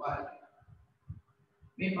වර්ගය.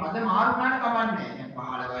 මේ පද මාරු කරන්න කමන්නේ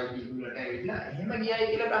නැහැ. දැන් 15යි b වලට ඇවිල්ලා එහෙම ගියයි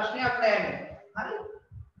කියලා ප්‍රශ්නයක් නැහැ. හරි.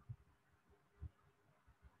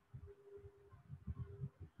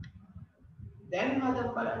 දැන්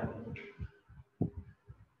හදන්න බලන්න.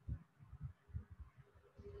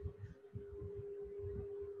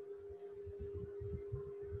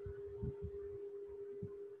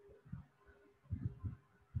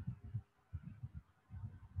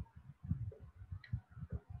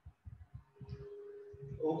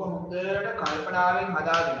 ඕක හොඳට කල්පනාවෙන්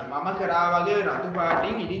හදාගෙන මම කරා වගේ රතු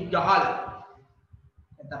පාටින් ඉදිත් ගහලා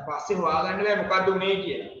නැත්නම් පස්සේ හොයාගන්න බෑ මොකද්ද උනේ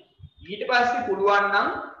කියලා. ඊට පස්සේ පුළුවන් නම්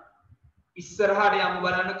ඉස්සරහට යමු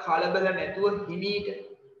බලන්න කලබල නැතුව හිමීට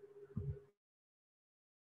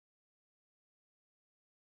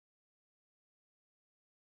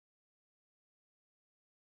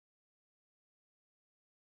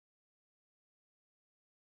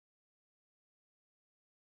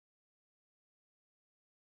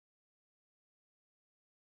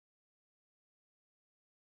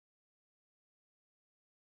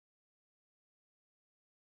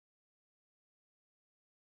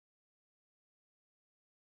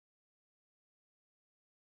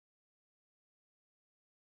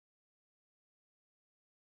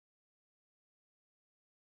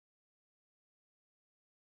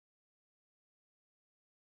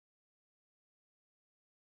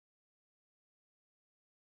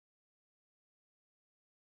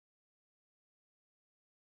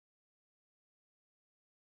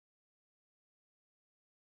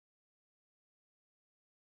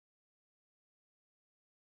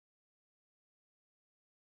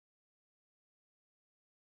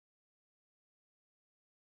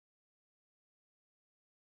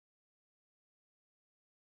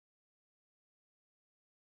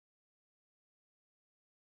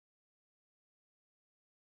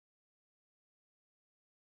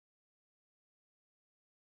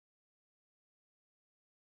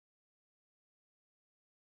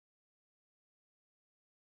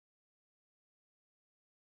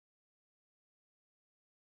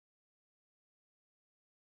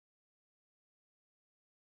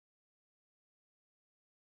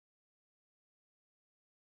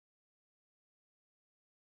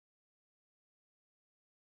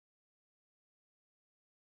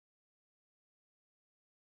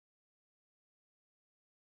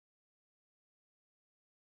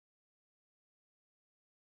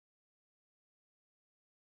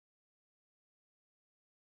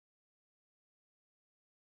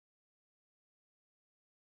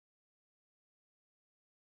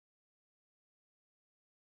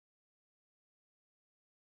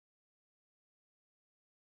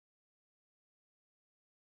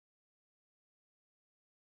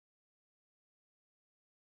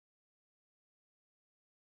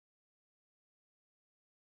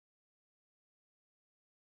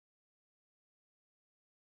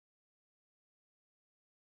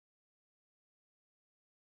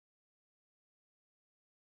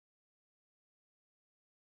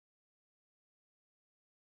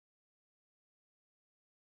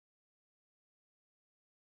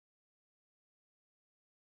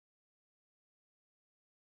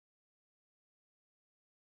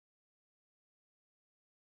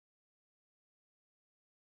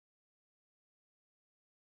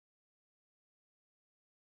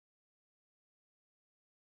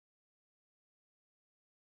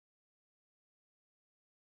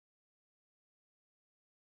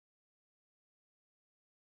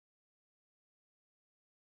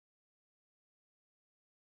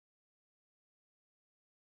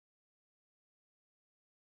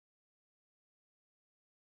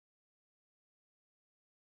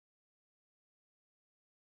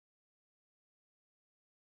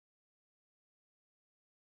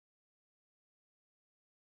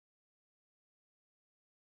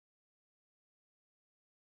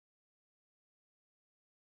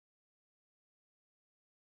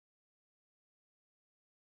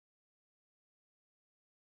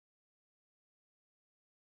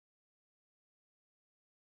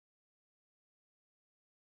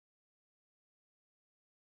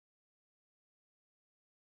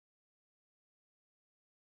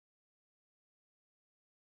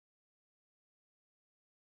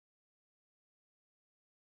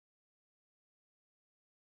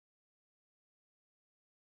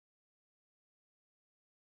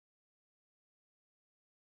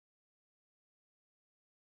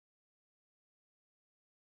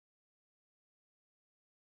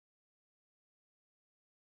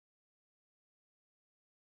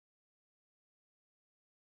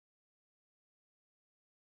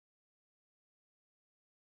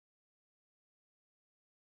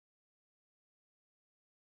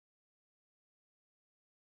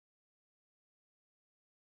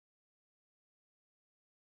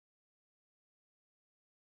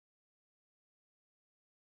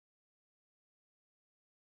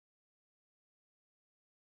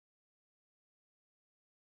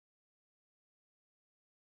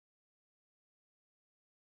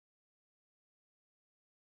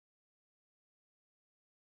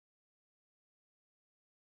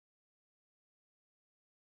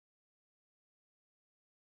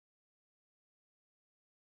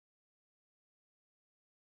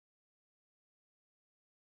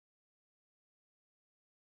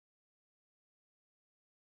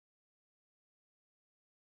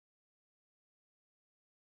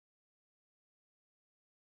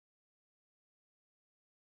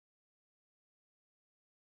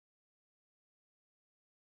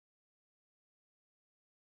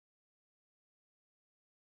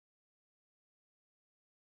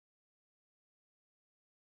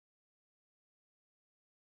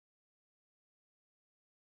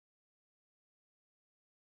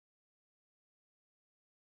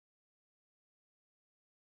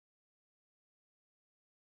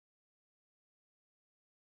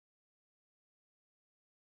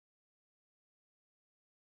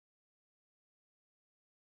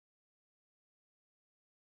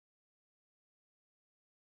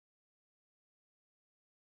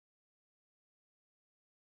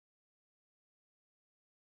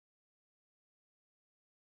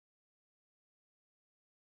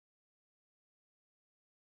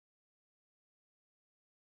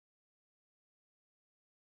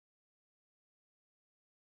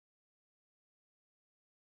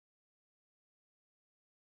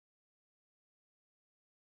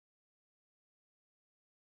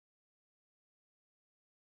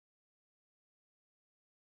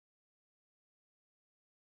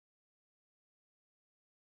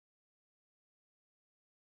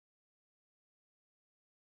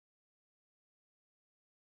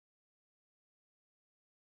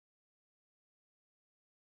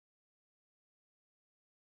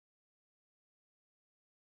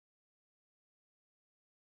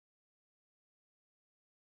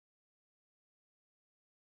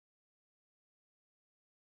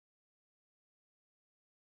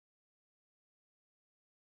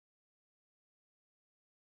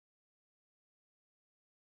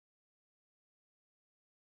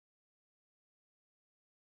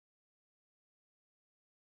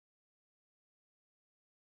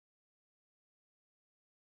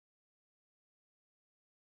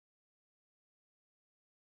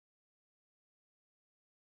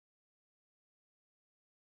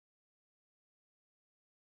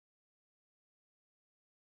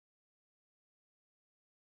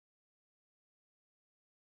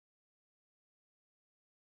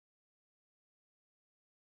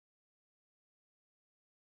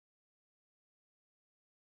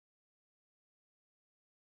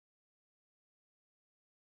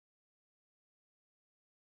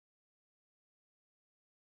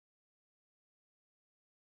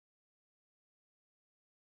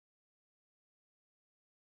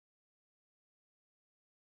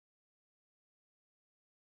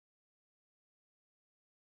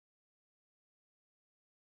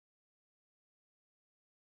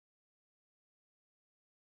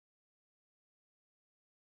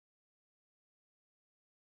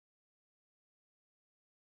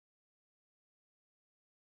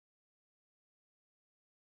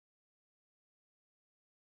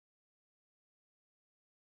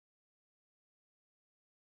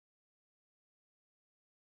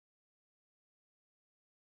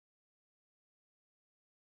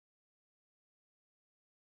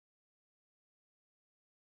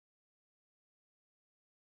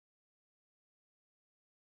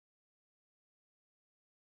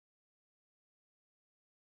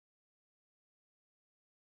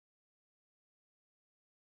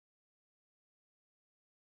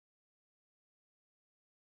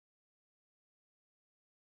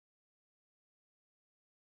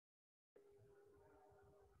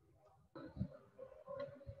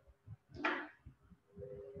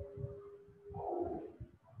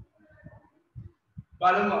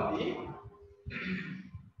බලමු අපි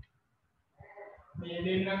මේ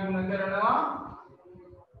දෙන්න ගුණ කරනවා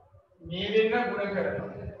මේ දෙන්න ගුණ කරනවා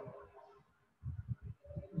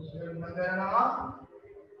මේක ගුණ කරනවා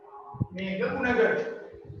මේක ගුණ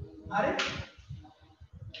කරනවා හරි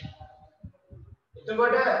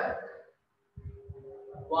එතකොට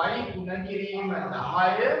y ගුණ කිරීම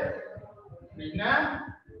 10 මෙන්න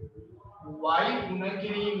y ගුණ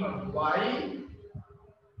කිරීම y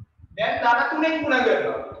දැන් ධන 3ෙන් ගුණ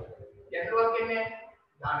කරනවා ගැටලුවක් එන්නේ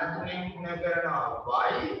ධන 3ෙන් ගුණ කරනවා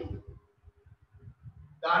y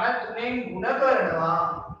ධන 3ෙන් ගුණ කරනවා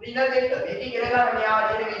ඍණ 2 මේක ඉගෙන ගන්න මෙයා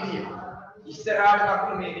කියන විදිය ඉස්සරහට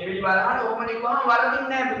කකුල මේ දෙවිලි බලහන ඕම නිකුවම වරදින්නේ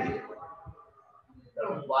නැහැ පුතේ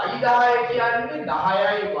y 10 කියන්නේ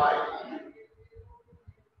 10යි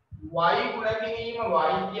y ගුණ කිරීම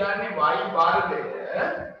y කියන්නේ y වර්ගය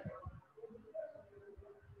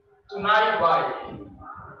 3යි y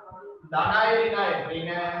ධනයි ඍණයි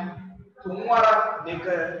ඍණ 3 වරක්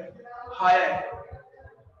 2 6යි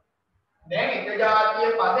දැන් එක જાතිය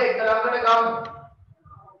පද එක ළඟට ගමු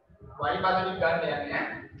y පද ටික ගන්න යන්නේ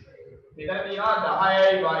මෙතන තියෙනවා 10යි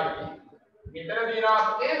y මෙතන තියෙනවා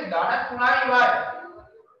අපේ ධන 3යි y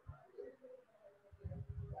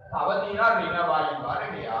තව තියෙනවා ඍණ y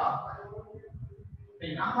වර්ගය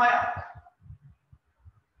ඍණ 6ක්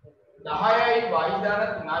 10යි y ධන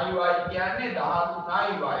 3යි y කියන්නේ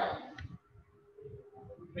 13යි y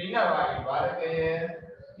ඍණ y වර්ගය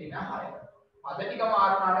ඍණ 6 පද ටික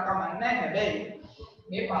මාරු වුණාට කමක් නැහැ හැබැයි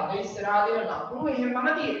මේ පද ඉස්සරහා දෙන ලකුණු එහෙමම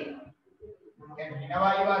තියෙනවා කියන්නේ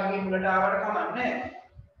ඍණ y වර්ගයේ මුලට ආවට කමක් නැහැ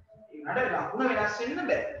ඒකට ලකුණ වෙනස් වෙන්න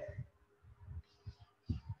බෑ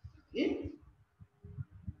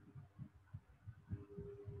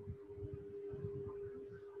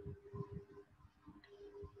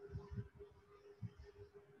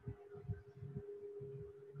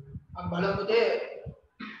බලමු පුතේ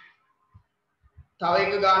තව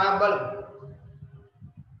එක ගානක් බලමු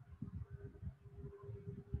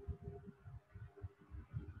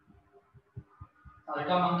තව එක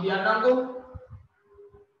මම කියන්නම්කෝ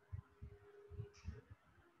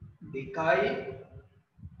 2යි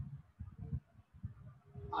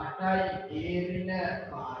 8යි ඍණ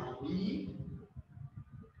y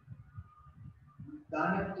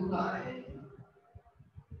ධන 3යි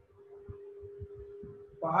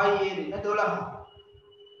 5යි ඍණ 12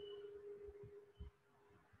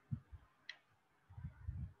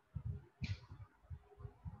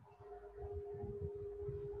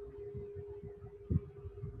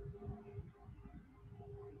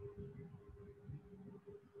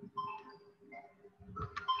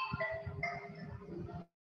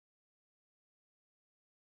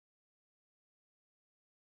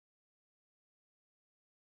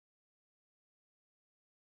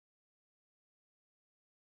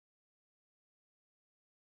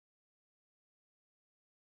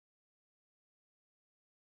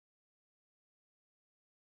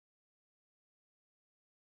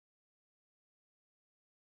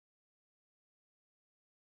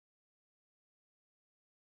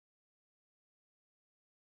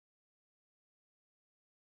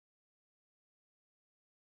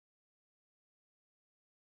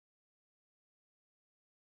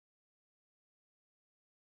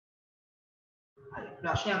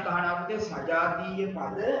 ප්‍රශ්නයක් අහනවා පුතේ සජාතීය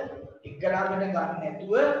පද එක ළඟට ගන්න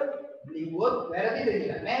නැතුව ලිව්වොත් වැරදිද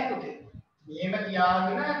කියලා නෑ පුතේ. මේම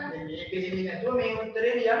තියාගෙන මේ පිළිලි නැතුව මේ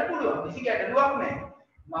උත්තරේ ලියන්න පුළුවන්. කිසි ගැටලුවක් නෑ.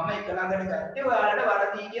 මම එක ළඟට ගත්තේ ඔයාලට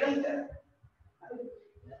වරදී කියලා හිතන්න. හරිද?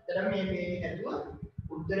 ඇත්තටම මේ පිළිලි නැතුව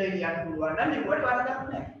උත්තරේ ලියන්න පුළුවන් නම් ලිව්වට වරදක්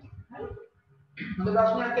නෑ. හරි? හොඳ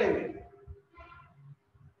ප්‍රශ්නයක් ඇහුවේ.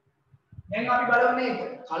 දැන් අපි බලමු මේක.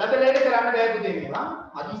 කලබලයට කරන්න බෑ පුතේ මේවා.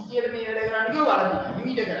 හදිස්සියට මේ වැඩ කරන්න කිව්ව වරදින.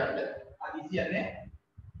 හිමීට කරන්න. හදිස්සියක් නෑ.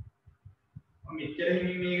 මම මෙච්චර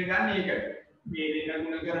හිමින් මේක ගන්න ඒකට. මේ දෙන්න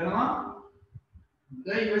ගුණ කරනවා. හොඳ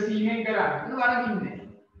ඉවසීමෙන් කරන්න. ඒක වරදින්නේ නෑ.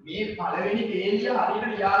 මේ පළවෙනි පේලිය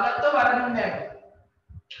හරියට ලියාගත්තොත් වරදින්නේ නෑ.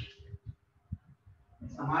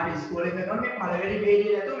 සමහර ඉස්කෝලේ කරන මේ පළවෙනි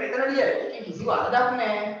පේලිය නැතුව මෙතන ලියයි. ඒක කිසි වරදක්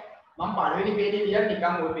නෑ. මම පළවෙනි පේලිය ලියන්න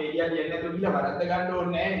නිකන් ওই පේලිය ලියන්න නැතුව ගිහලා වරද්ද ගන්න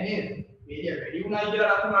ඕනේ නෑ නේද? පේලිය වැඩි වුණායි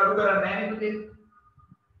කියලා ලකුණු අඩු කරන්නේ නෑ නේද පුතේ?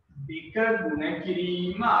 දෙක ගුණ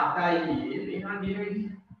කිරීම 8යි එහෙනම් කියන විදිහ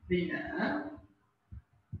ඍණ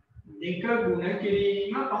දෙක ගුණ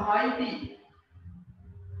කිරීම 5යි t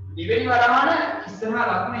දෙවෙනි වරහන ඉස්සරහා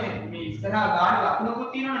ලකුණේ මේ ඉස්සරහා ගාන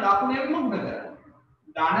ලකුණකුත් තියෙනවනේ ලකුණේම ගුණ කරනවා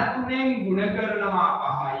ධන 3ෙන් ගුණ කරනවා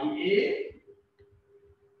 5යි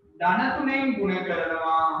ධන 3ෙන් ගුණ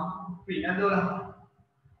කරනවා ඍණ 12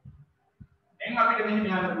 දැන් අපිට මෙහෙම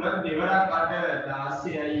යන්න පුළුවන් දෙවරක් 8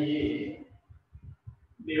 16යි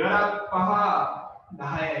දෙවරක් 5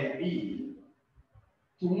 10යි b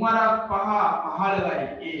 3 වරක් 5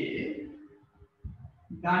 15යි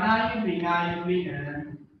ධනයි ඍණයි ඍණ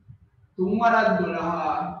 3 වරක්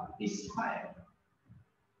 12 36.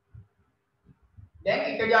 දැන්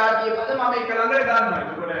එක જાතිය පද මම එක ළඟට ගන්නවා.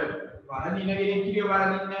 එතකොට වරදින කෙනෙක් කිව්ව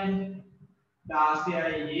වරදින්නේ නැහැ.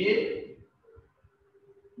 16යි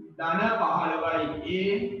ධන 15යි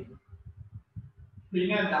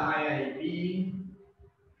ඍණ 10යි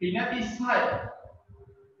ඍණ 36.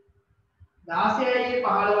 16යි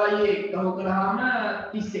 15යි එකතු කරාම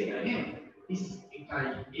 31 නේද?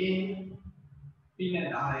 31යි ඍණ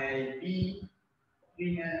 10යි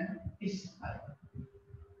ඍණ 36.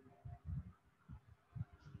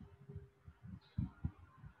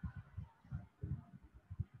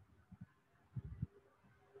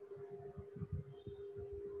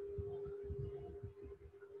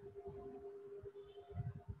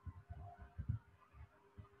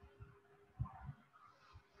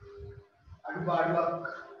 අඩුපාඩුවක්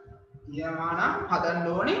තියනවා නම් හදන්න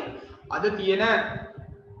ඕනේ. අද තියෙන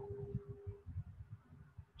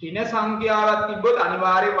ඍණ සංඛ්‍යාවක් තිබ්බොත්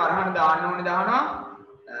අනිවාර්යයෙන් වරහන් දාන්න ඕනේ දානවා.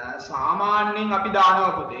 සාමාන්‍යයෙන් අපි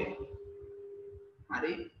දානවා පුතේ.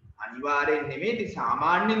 හරි. අනිවාර්යෙන් නෙමෙයි ඉතින්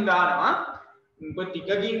සාමාන්‍යයෙන් දානවා. මොකද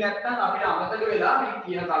ටිකකින් නැත්තම් අපිට අමතක වෙලා මේ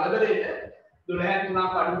කියන කලබලෙට 12න්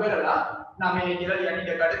 3ක් අඩු කරලා 9 කියලා ලියන්න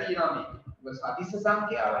ඉඩකට තියෙනවා මේ. ඔබ සදිස්ස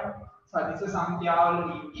සංඛ්‍යාවනේ. සදිස්ස සංඛ්‍යාවල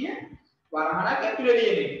නීතිය වරහණක් ඇතුලේ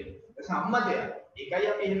ලියන එක. සම්මතය. ඒකයි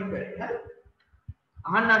අපි එහෙම කරන්නේ. හරි.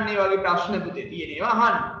 අහන්න අන්න ඒ වගේ ප්‍රශ්න පුතේ තියෙන ඒවා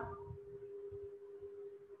අහන්න.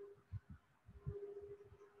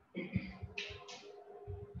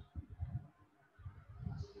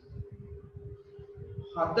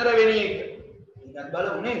 හතරවෙනි එක. ඉතින්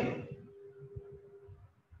බලමු නේද?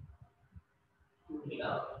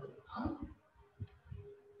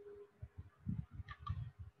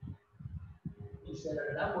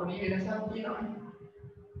 ඉස්සරහට පොඩි වෙනසක් තියෙනවා.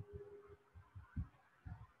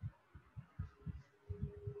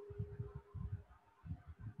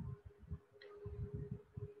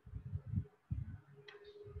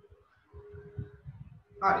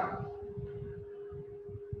 හරි.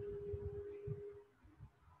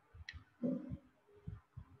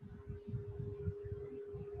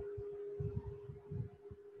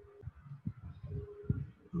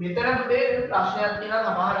 මෙතන පුතේ ප්‍රශ්නයක් තියෙනවා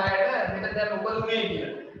සමහර අයට මෙතන දැන් මොකද උනේ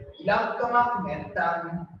කියලා. ඉලක්කමක් නැත්තම්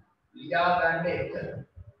ලියා ගන්න එක.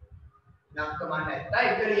 ඉලක්කමක් නැත්තම්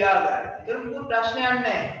එක ලියා ගන්න. ඒක මුකුත් ප්‍රශ්නයක්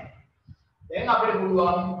නැහැ. දැන් අපිට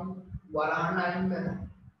පුළුවන් වරහන් අයින් කරන්න.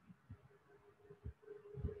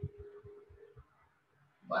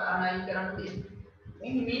 වරහන් අයින් කරන්න තියෙන්නේ.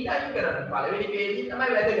 මේ හිමීට අයින් කරන්න. පළවෙනි පේජේ තමයි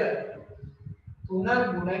වැදගත්.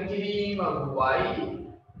 3 ගුණ කිරීම y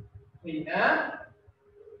ඍණ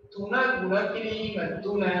 3 ගුණ කිරීම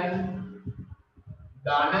 3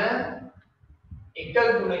 ධන 1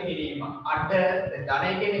 ගුණ කිරීම 8 ධන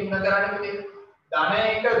 1 ගුණ කරන්නේ පුතේ ධන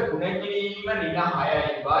 1 ගුණ කිරීම ඍණ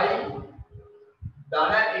 6යි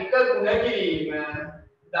ධන 1 ගුණ කිරීම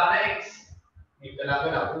ධන x මේක ළඟ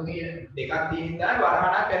ලකුණු තියෙන දෙකක් තියෙන ඉඳන්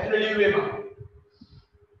වරහණක් ඇතුළේ ලියුවේ මම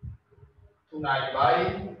 3යි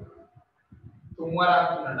 3 වරක්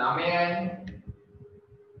 3 9යි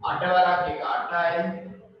 8 වරක් 1 8යි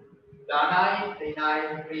ධනයි ඍණයි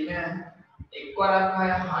ඍණ එක් වරක්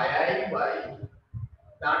 6 6යි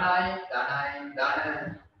ධනයි ධන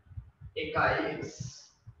 1යි x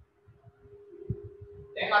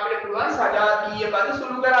දැන් අපිට පුළුවන් සජාතීය පද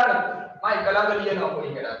සුළු කරන්න මම එක ළඟ ලියනවා කොයි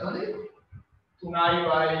එකටද හොඳේ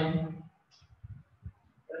 3යි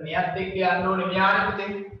මෙයත් එක්ක යන්න ඕනේ මෙයානේ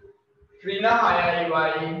පුතේ ඍණ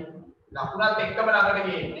 6යි ලකුණත් එක්කම ළඟට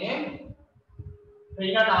ගේන්නේ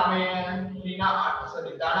ඍණ 9 ඍණ 8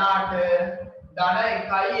 sorry ධන 8 ධන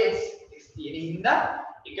 1යි x x තියෙන හින්දා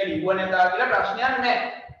එක ලිව්ව නැතා කියලා ප්‍රශ්නයක් නැහැ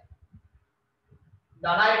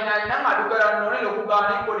ධනයි ඍණයි නම් අඩු කරන්න ඕනේ ලොකු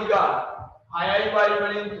ගාණෙන් පොඩි ගාණ 6යි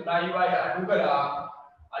වලින් 3යි අඩු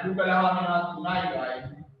කළාම එනවා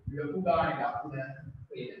 3යි ලොකු ගාණේ ලකුණ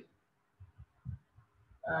වේද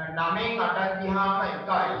 9න් 8ක් ගියාම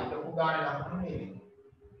 1යි ලොකු ගාණේ ලකුණ නෙවෙයි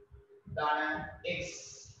ධන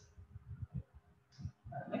x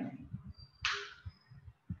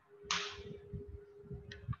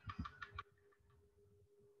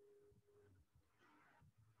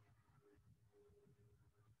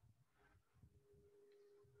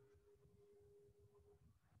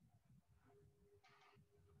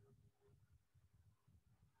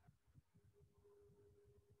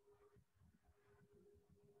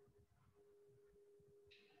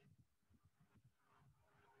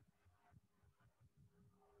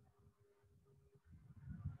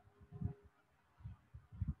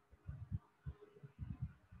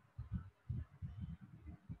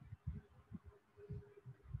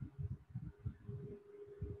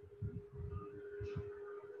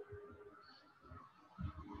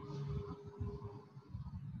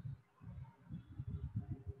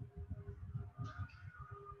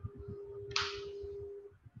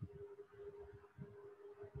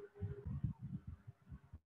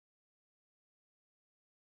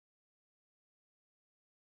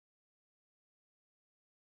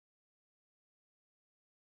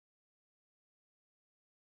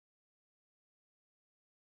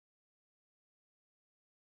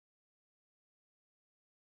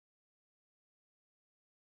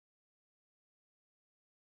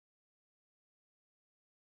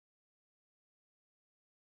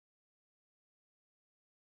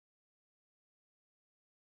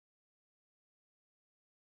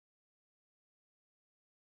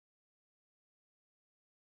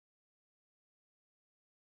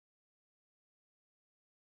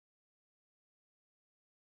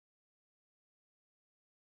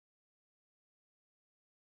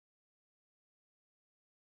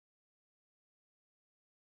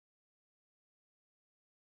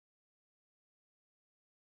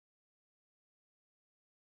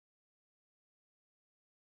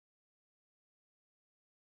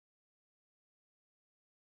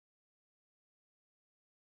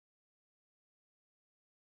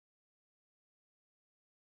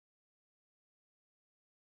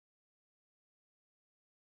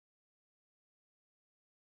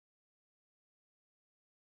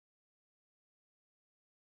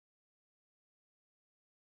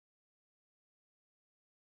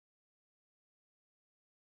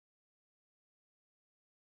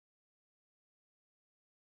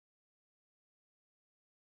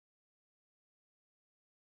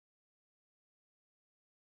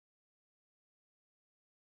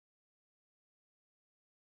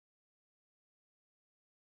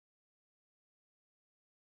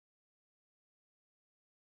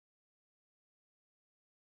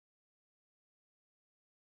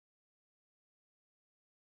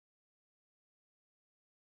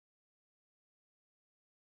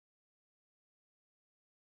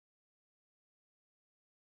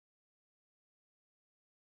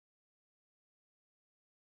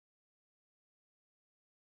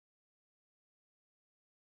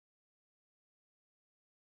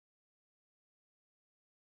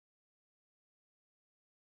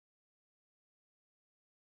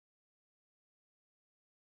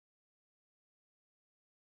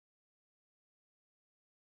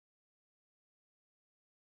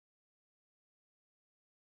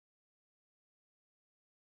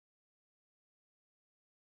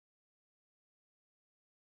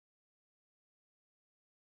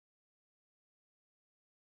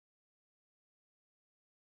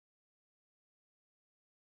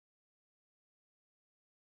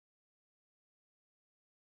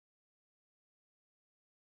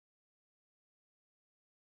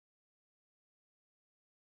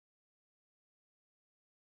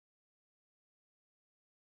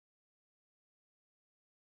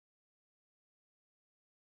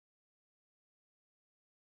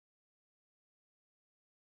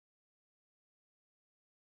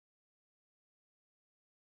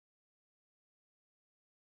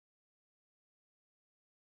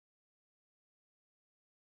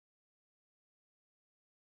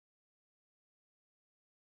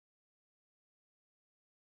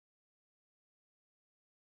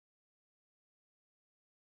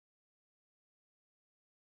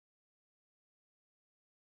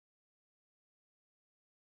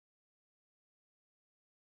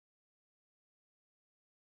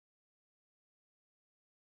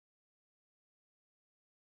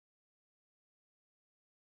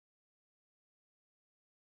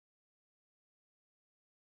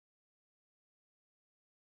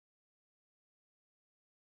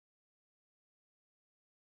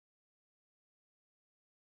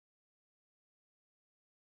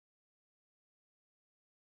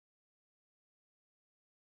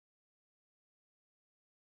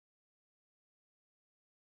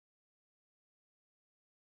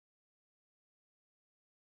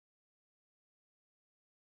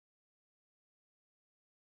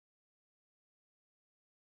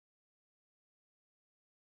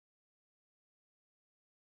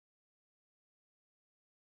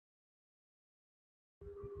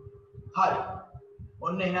හරි.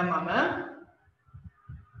 ඔන්න එහෙනම් මම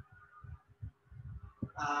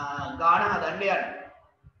ගාන හදන්න යනවා.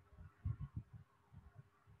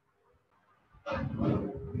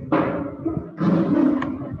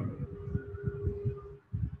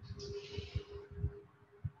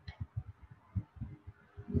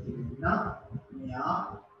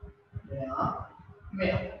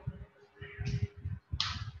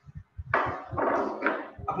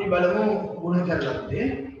 අපි බලමු ගුණ කරලාද A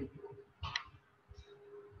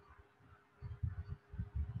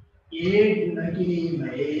ගුණ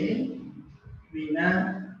කිරීමේ වින A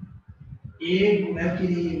ගුණ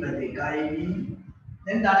කිරීම දෙකයි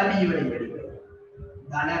දැන් ධන B වලින් වැඩි කරමු.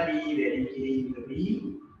 ධන B වැඩි කිරීම B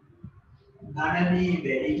ධන B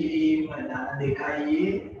වැඩි කිරීම ධන දෙකයි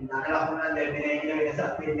ධන ලකුණ දැන්නේ නැහැ කියලා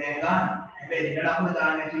වෙනසක් වෙන්නේ නැහැ ගන්න. හැබැයි දෙන ලකුණ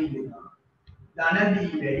දාන්න කිව්වා. ධන B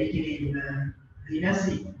වැඩි කිරීම ඍණ C.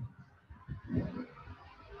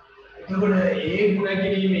 එතකොට A ගුණ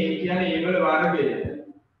කිරීමේ කියන්නේ A වල වර්ගය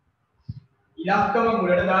ඉලක්කම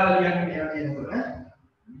මුලට දාලා ලියන්න කියන්නේ එතකොට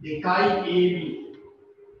 2AB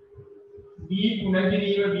B ගුණ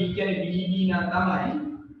කිරීම B කියන්නේ BB නම් තමයි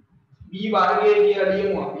B වර්ගය කියලා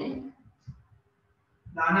ලියමු අපි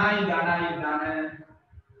ධනයි ධන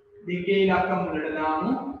දෙකේ ඉලක්ක මුලට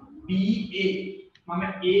දාමු BA මම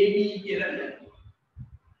AB කියලා ලියනවා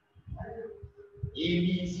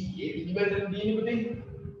ABC AB ඉවරට දිනේ පුතේ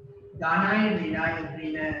ධනයි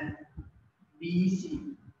ඍණ BC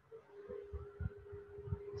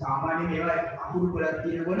सामान्य මේවා අකුරු ගොඩක්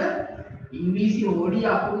තියෙනකොට ඉංග්‍රීසි ඕඩි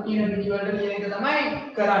අකුරු කියන පිළිවෙලට කියන එක තමයි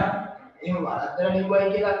කරන්නේ. එහෙම වරද්දලා ලිව්වයි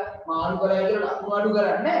කියලා මාරු කරලා කියලා ලකුණු අඩු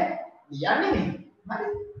කරන්නේ නැහැ. ලියන්නේ නේ. හරි.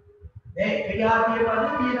 දැන් එක જાතිය පද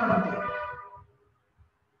තියෙනවා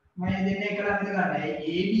මම දෙන්නේ එකලා හිත ගන්න. ඒ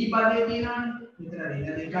AB පදේ තියෙනවානේ. මෙතන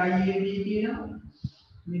ඍණ දෙකයි AB තියෙනවා.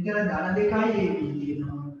 මෙතන ධන දෙකයි AB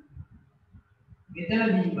තියෙනවා. මෙතන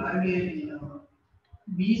B වර්ගය තියෙනවා.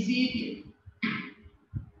 BC තියෙනවා.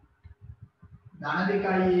 ධන දෙකයි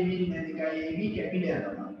AB ඍණ දෙකයි AB කැපිලා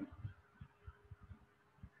යනවා.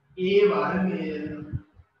 A වර්ගය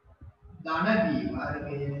ධන B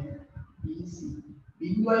වර්ගය BC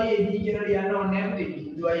බිඳුවයි AB කියලා ලියන්න ඕනේ නැහැ පුතේ.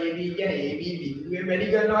 බිඳුවයි AB කියන්නේ AB බිඳුවේ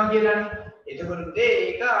වැඩි කරනවා කියලානේ. එතකොට පුතේ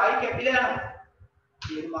ඒක ආයි කැපිලා යනවා.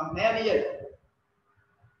 තේරුමක් නැහැ නේද?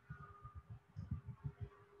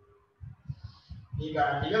 මේ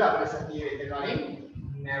ගන්න ටික අපේ සතියේ වෙන්න කලින්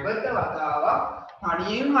නැවත වතාවක්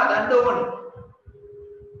තනියෙන් හදන්න ඕනේ.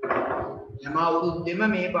 යම අවුරුද්දෙම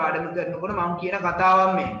මේ පාඩම කරනකොට මම කියන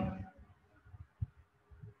කතාවක් මේ.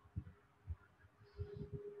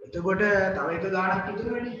 එතකොට තව එක ගානක්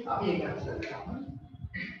ඉතුරු වෙන්නේ. අපි ඒක අත්දැකීම.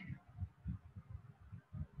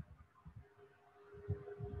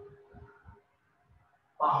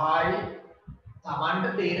 පහයි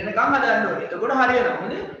Tamanට තේරෙනකම් හදන්න ඕනේ. එතකොට හරියනවා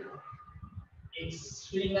නේද? x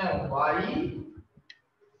ඍණ y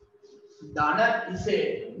ධන ඉසේ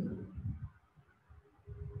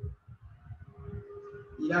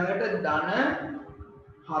ඊළඟට ධන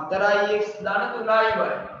 4x ධන 3y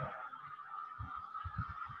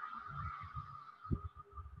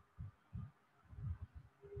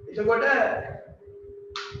එතකොට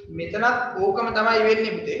මෙතනත් ඕකම තමයි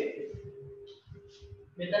වෙන්නේ පුතේ.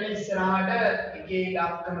 මෙතන ඉස්සරහට එකේ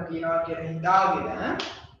ඉලක්කම තියනවා කියලා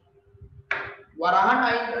හිතාගෙන වරහන්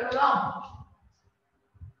අයින් කරලා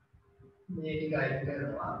මේ ටික අයින්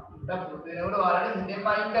කරනවා. උඩ පුරුදු වෙනකොට ඔයාලට හිතෙන්ම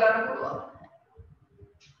අයින් කරන්න පුළුවන්.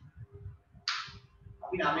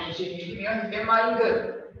 අපි 9 ශේෂ්ඨ මේවා හිතෙන්ම අයින් කරමු.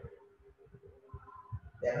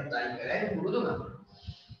 දැන් අයින් කරලා පුරුදු කරමු.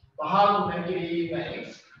 පහ ගුණ කිරීම x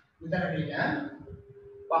මෙතන ඍණ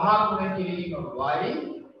පහ ගුණ කිරීම y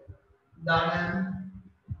ධන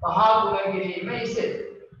පහ ගුණ කිරීම z.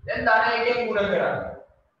 දැන් ධන එකෙන් ගුණ කරා.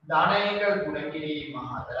 ධන එක ගුණ කිරීම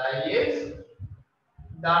 4x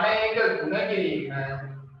ධන එක ගුණ කිරීම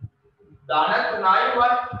ධන 3y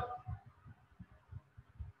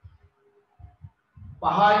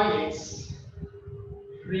 5x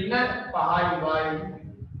ඍණ 5y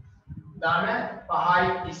ධන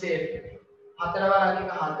 5y z 4 වරක්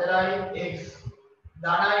එක 4x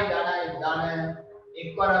ධනයි ධන එක්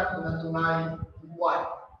වරක් 3y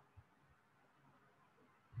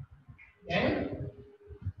දැන්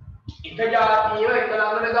එක જાතියව එක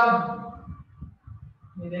ළඟට ගමු.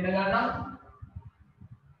 මේ දෙන්න ගන්නම්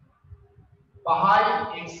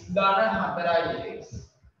 5x ධන 4x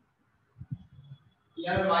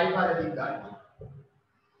ඊයර y පරිදි ගන්න.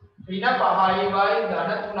 ඍණ 5y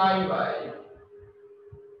ධන 3y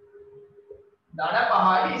ධන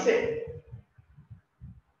 5y z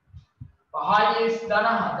 5x ධන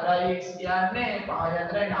 4x කියන්නේ 5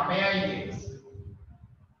 4 9x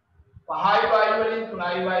 5y වලින්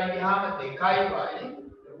 3y ගියාම 2y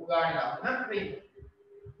ලොකු ගානේ ලකුණක් වෙයි.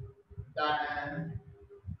 ධන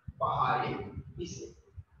 5යි 20.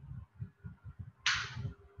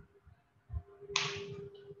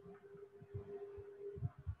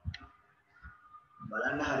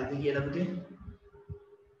 බලන්න හරිද කියලා පුතේ.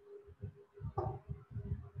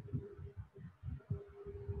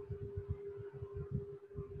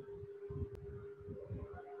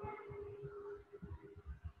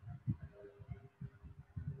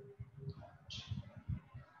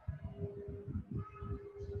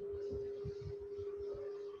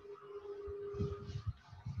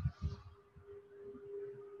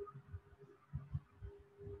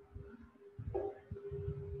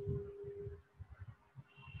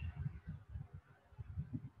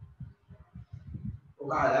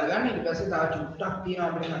 ඔක හදාගන්න ඊට පස්සේ තව චුට්ටක් තියෙනවා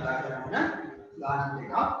අපිට කතා කරන්න ගානක්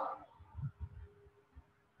එකක්.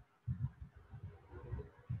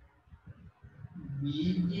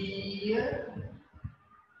 විද්‍යීය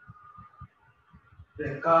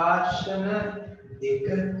ප්‍රකාශන දෙකක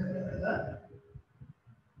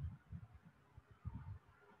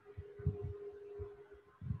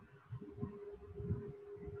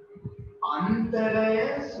අන්තරය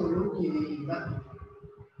සුළු කිරීම.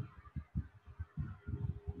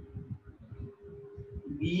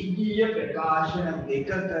 විද්‍යීය ප්‍රකාශන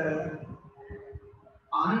දෙකක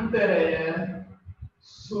අන්තරය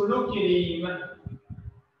සුළු කිරීම.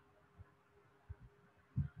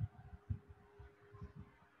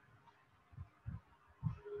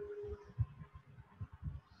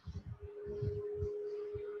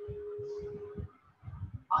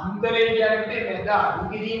 අන්තරය කියන්නේ මැද අඩු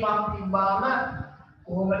කිරීමක් තිබ්බාම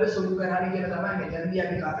කොහොමද සුළු කරන්නේ කියලා තමයි මෙතනදී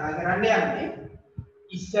අපි කතා කරන්න යන්නේ.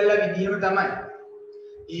 ඉස්සෙල්ලා විදියම තමයි.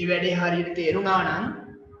 මේ වැඩේ හරියට තේරුණා නම්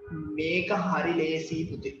මේක හරි ලේසි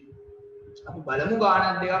පුතේ. අපි බලමු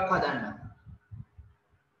ගානක් දෙකක් හදන්න.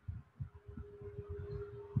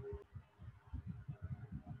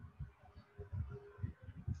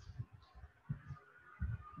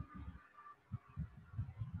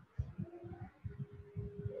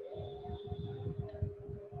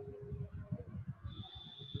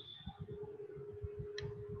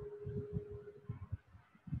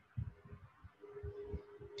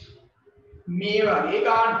 මේ වගේ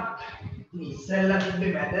ගානක්. ඉස්සෙල්ලා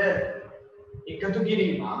තිබ්බේ මැද එකතු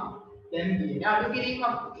කිරීමක්. දැන් තියෙන්නේ අඩු කිරීමක්.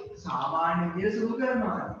 සාමාන්‍ය විදිහට සුළු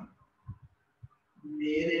කරනවා.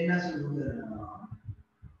 මේ දෙන්න සුළු කරනවා.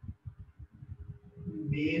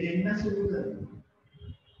 මේ දෙන්න සුළු කරනවා.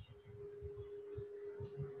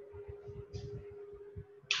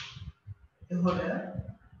 එතකොට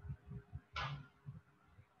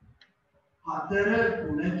 4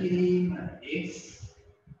 ගුණ කිරීම x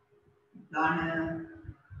ධන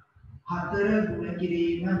 4 ගුණ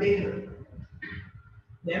කිරීම 2.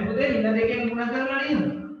 දැන් පුතේ ඍණ දෙකෙන් ගුණ කරලා නේද?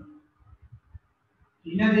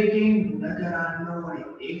 ඍණ දෙකෙන් ගුණ කරන්න ඕනේ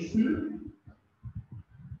x.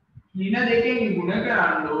 ඍණ දෙකෙන් ගුණ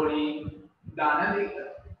කරන්න ඕනේ ධන 2.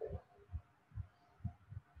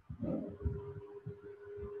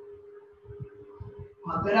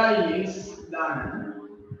 හතරයි x ධන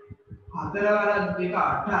 4 වරක් 2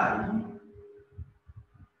 8යි.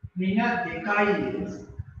 ඍණ 2යි x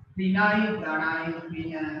ඍණයි ධනයි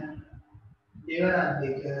ඍණ දෙවරක් 2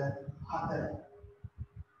 4.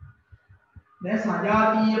 දැන්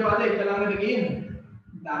සජාතීය පද එක ළඟට ගේමු.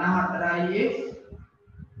 ධන 4යි x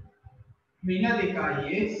ඍණ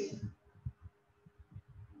 2යි x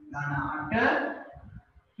ධන 8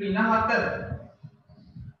 ඍණ 4.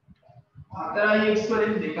 4යි x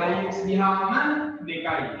වලින් 2යි x ගියාම 2යි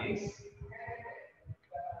x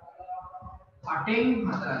 8න්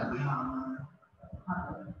 4ක් ගියාම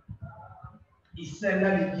 4.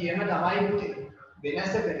 ඉස්සෙල්ලා විදියම තමයි පුතේ.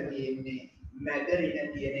 වෙනස කර තියෙන්නේ මැද ඍණ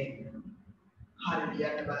තියෙන එක. හරි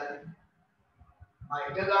කියන්න බලන්න. මම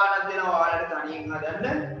එක ගානක් දෙනවා ඔයාලට තනියෙන්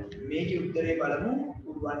හදන්න. මේකේ උත්තරේ බලමු.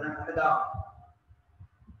 පුරුවන්නම් අර දාමු.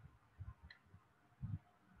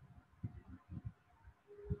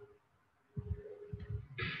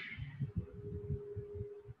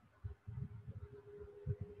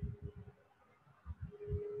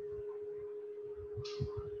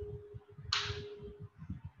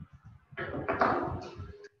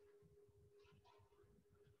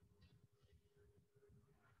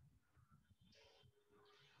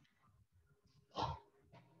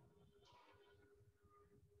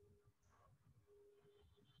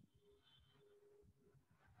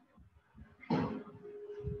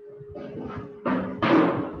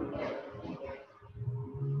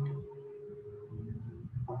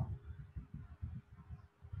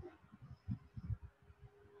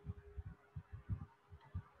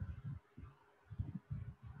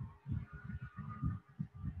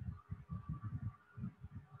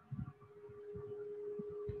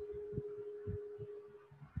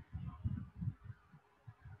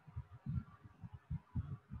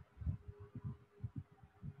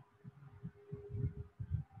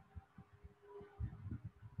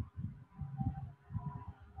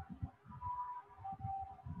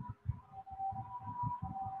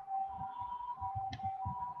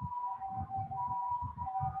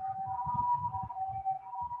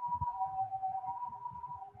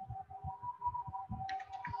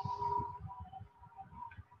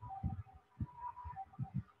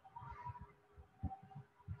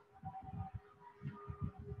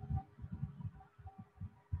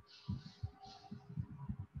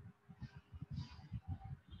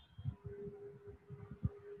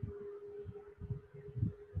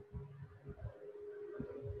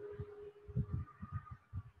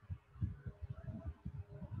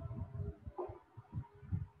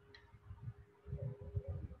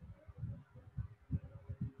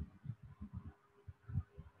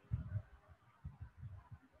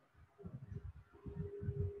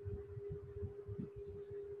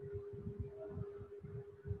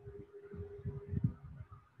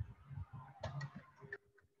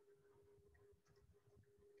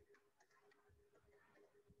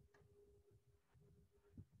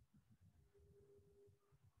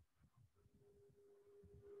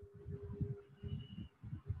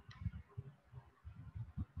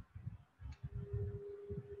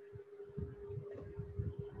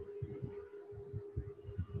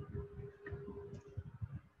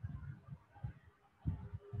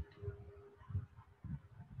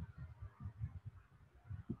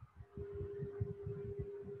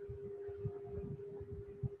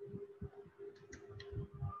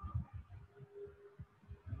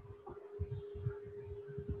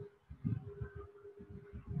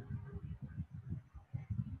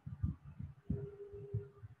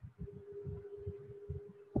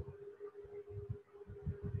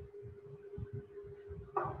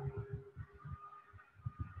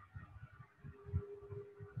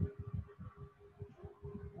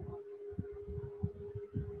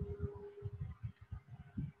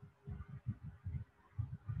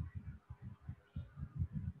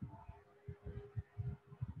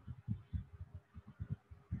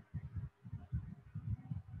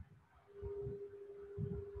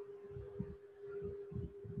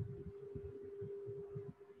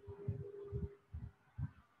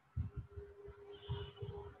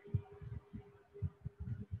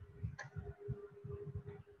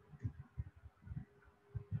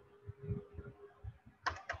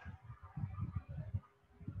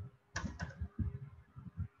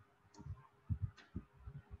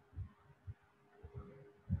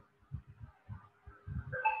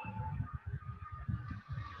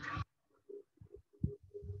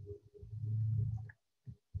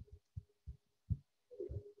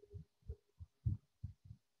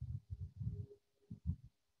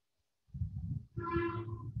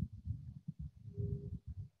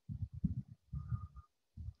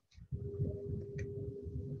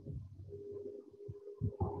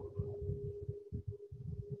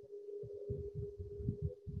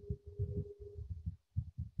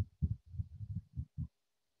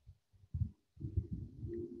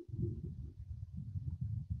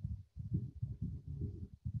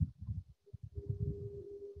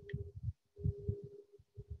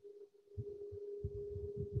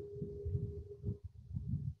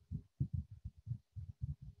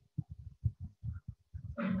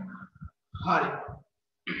 හරි.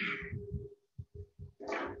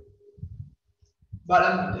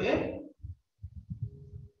 බලමු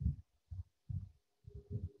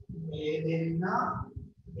මේ දෙන්න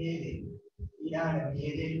ඊළඟ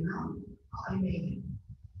මේ දෙන්න ආයි මේ දෙන්න.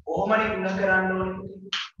 කොහොමද ගුණ කරන්න ඕනේ?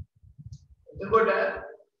 එතකොට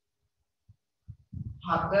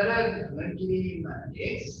 4 ගුණ කිරීම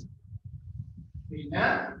x වින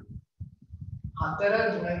 4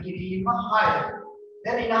 ගුණ කිරීම 6.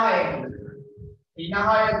 දැන් වින 6 ගුණ කරනවා. වින 6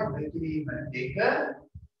 ගුණ කිරීම 2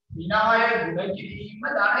 වින 6 ගුණ කිරීම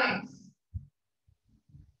ධන x.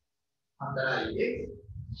 4x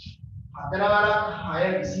 4 වරක්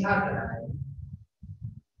 6 24යි.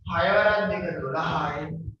 6 වරක් 2 12යි.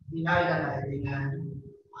 විනයි ධනයි වින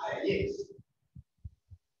 6x.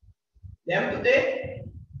 දැන් පුතේ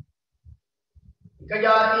එක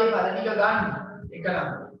જાතියේ පද ටික ගන්න එක නම්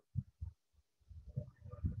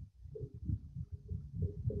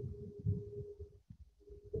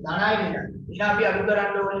ධනයි විනයි. ඉතින් අපි අලු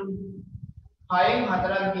කරන්න ඕනේ 6න්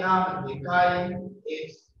 4ක් ගියාම 2යි x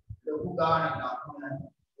ලොකු ගානක් නම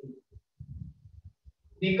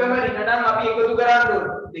දෙකම ඍණනම් අපි එකතු කරන්න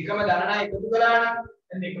ඕනේ. දෙකම ධන නම් එකතු කළා නම්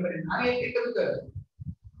දැන් දෙකම ඍණ ඒක එකතු කරමු.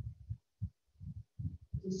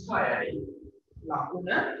 36යි ලකුණ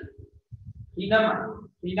ඍණමයි.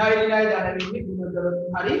 ඍණයි ධන වෙන්නේ ගුණ කරොත්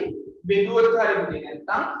හරි බෙදුවොත් හරි මුදේ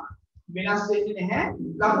නැත්තම් වෙනස් වෙන්නේ නැහැ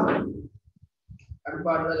ලකුණ.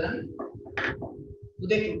 අනුපාත වලදී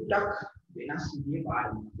උදේ චුට්ටක් වෙනස් විදිහේ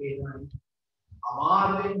පාඩමක් වේදවනේ.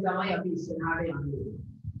 අමාරුවෙන් තමයි අපි ඉස්සරහට යන්නේ.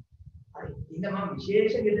 හරි. ඉතින් මම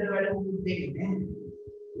විශේෂ ගෙදර වැඩ මුකුත් දෙන්නේ නැහැ.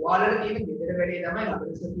 ඔයාලට තියෙන ගෙදර වැඩේ තමයි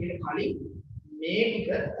ලබනස කියන කලින් මේ ටික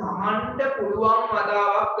තමන්ට පුළුවන්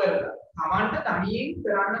වදාවක් කරලා තමන්ට තනියෙන්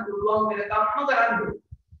කරන්න පුළුවන් වෙනකම්ම කරන්න ඕනේ.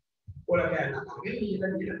 පොළ කෑල්ලක් අරගෙන ඊට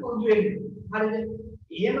විතර පොදු වෙන්නේ. හරිද?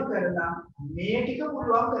 එහෙම කරලා මේ ටික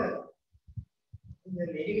පුළුවන් කරගන්න. ඉතින්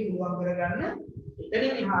මේ ටික පුළුවන් කරගන්න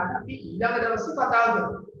එතනින් එහාට අපි ඊළඟ දවසේ කතා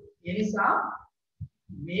කරමු. ඒ නිසා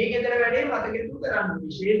මේ ගෙදර වැඩේ මතකෙතු කරන්න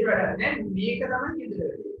විශේෂ වැඩක් නෑ. මේක තමයි ගෙදර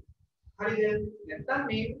වැඩේ. හරිද? නැත්තම්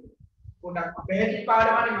මේ පොඩක් අපහැදිලි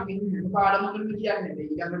පාඩමනේ මම ඉන්නේ හැම පාඩමකටම කියන්නේ මේ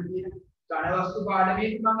ඊළඟට තියෙන ඝන වස්තු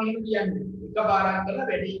පාඩමේදී මම එහෙම කියන්නේ. එක බාරක් කරලා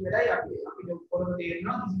වැඩි ඉවරයි අපිට ඔක්කොම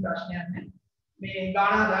තේරෙනවා කිසි ප්‍රශ්නයක් නැහැ. මේ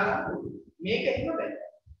ගාන හදාගන්න. මේක එහෙම බෑ.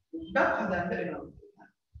 උඩක් හදන්න වෙනවා.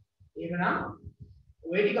 එහෙමනම්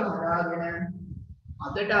ඔය ටික හදාගෙන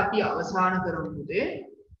අදට අපි අවසන් කරමු පුතේ.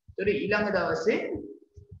 ඒතර ඊළඟ දවසේ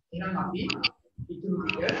එහෙනම් අපි ඉතුරු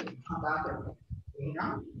ටික කතා කරමු. එහෙනම්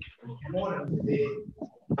හැමෝටම පුතේ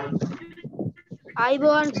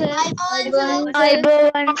අයිබෝන් සර්.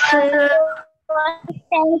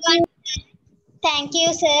 Thank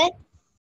you, sir.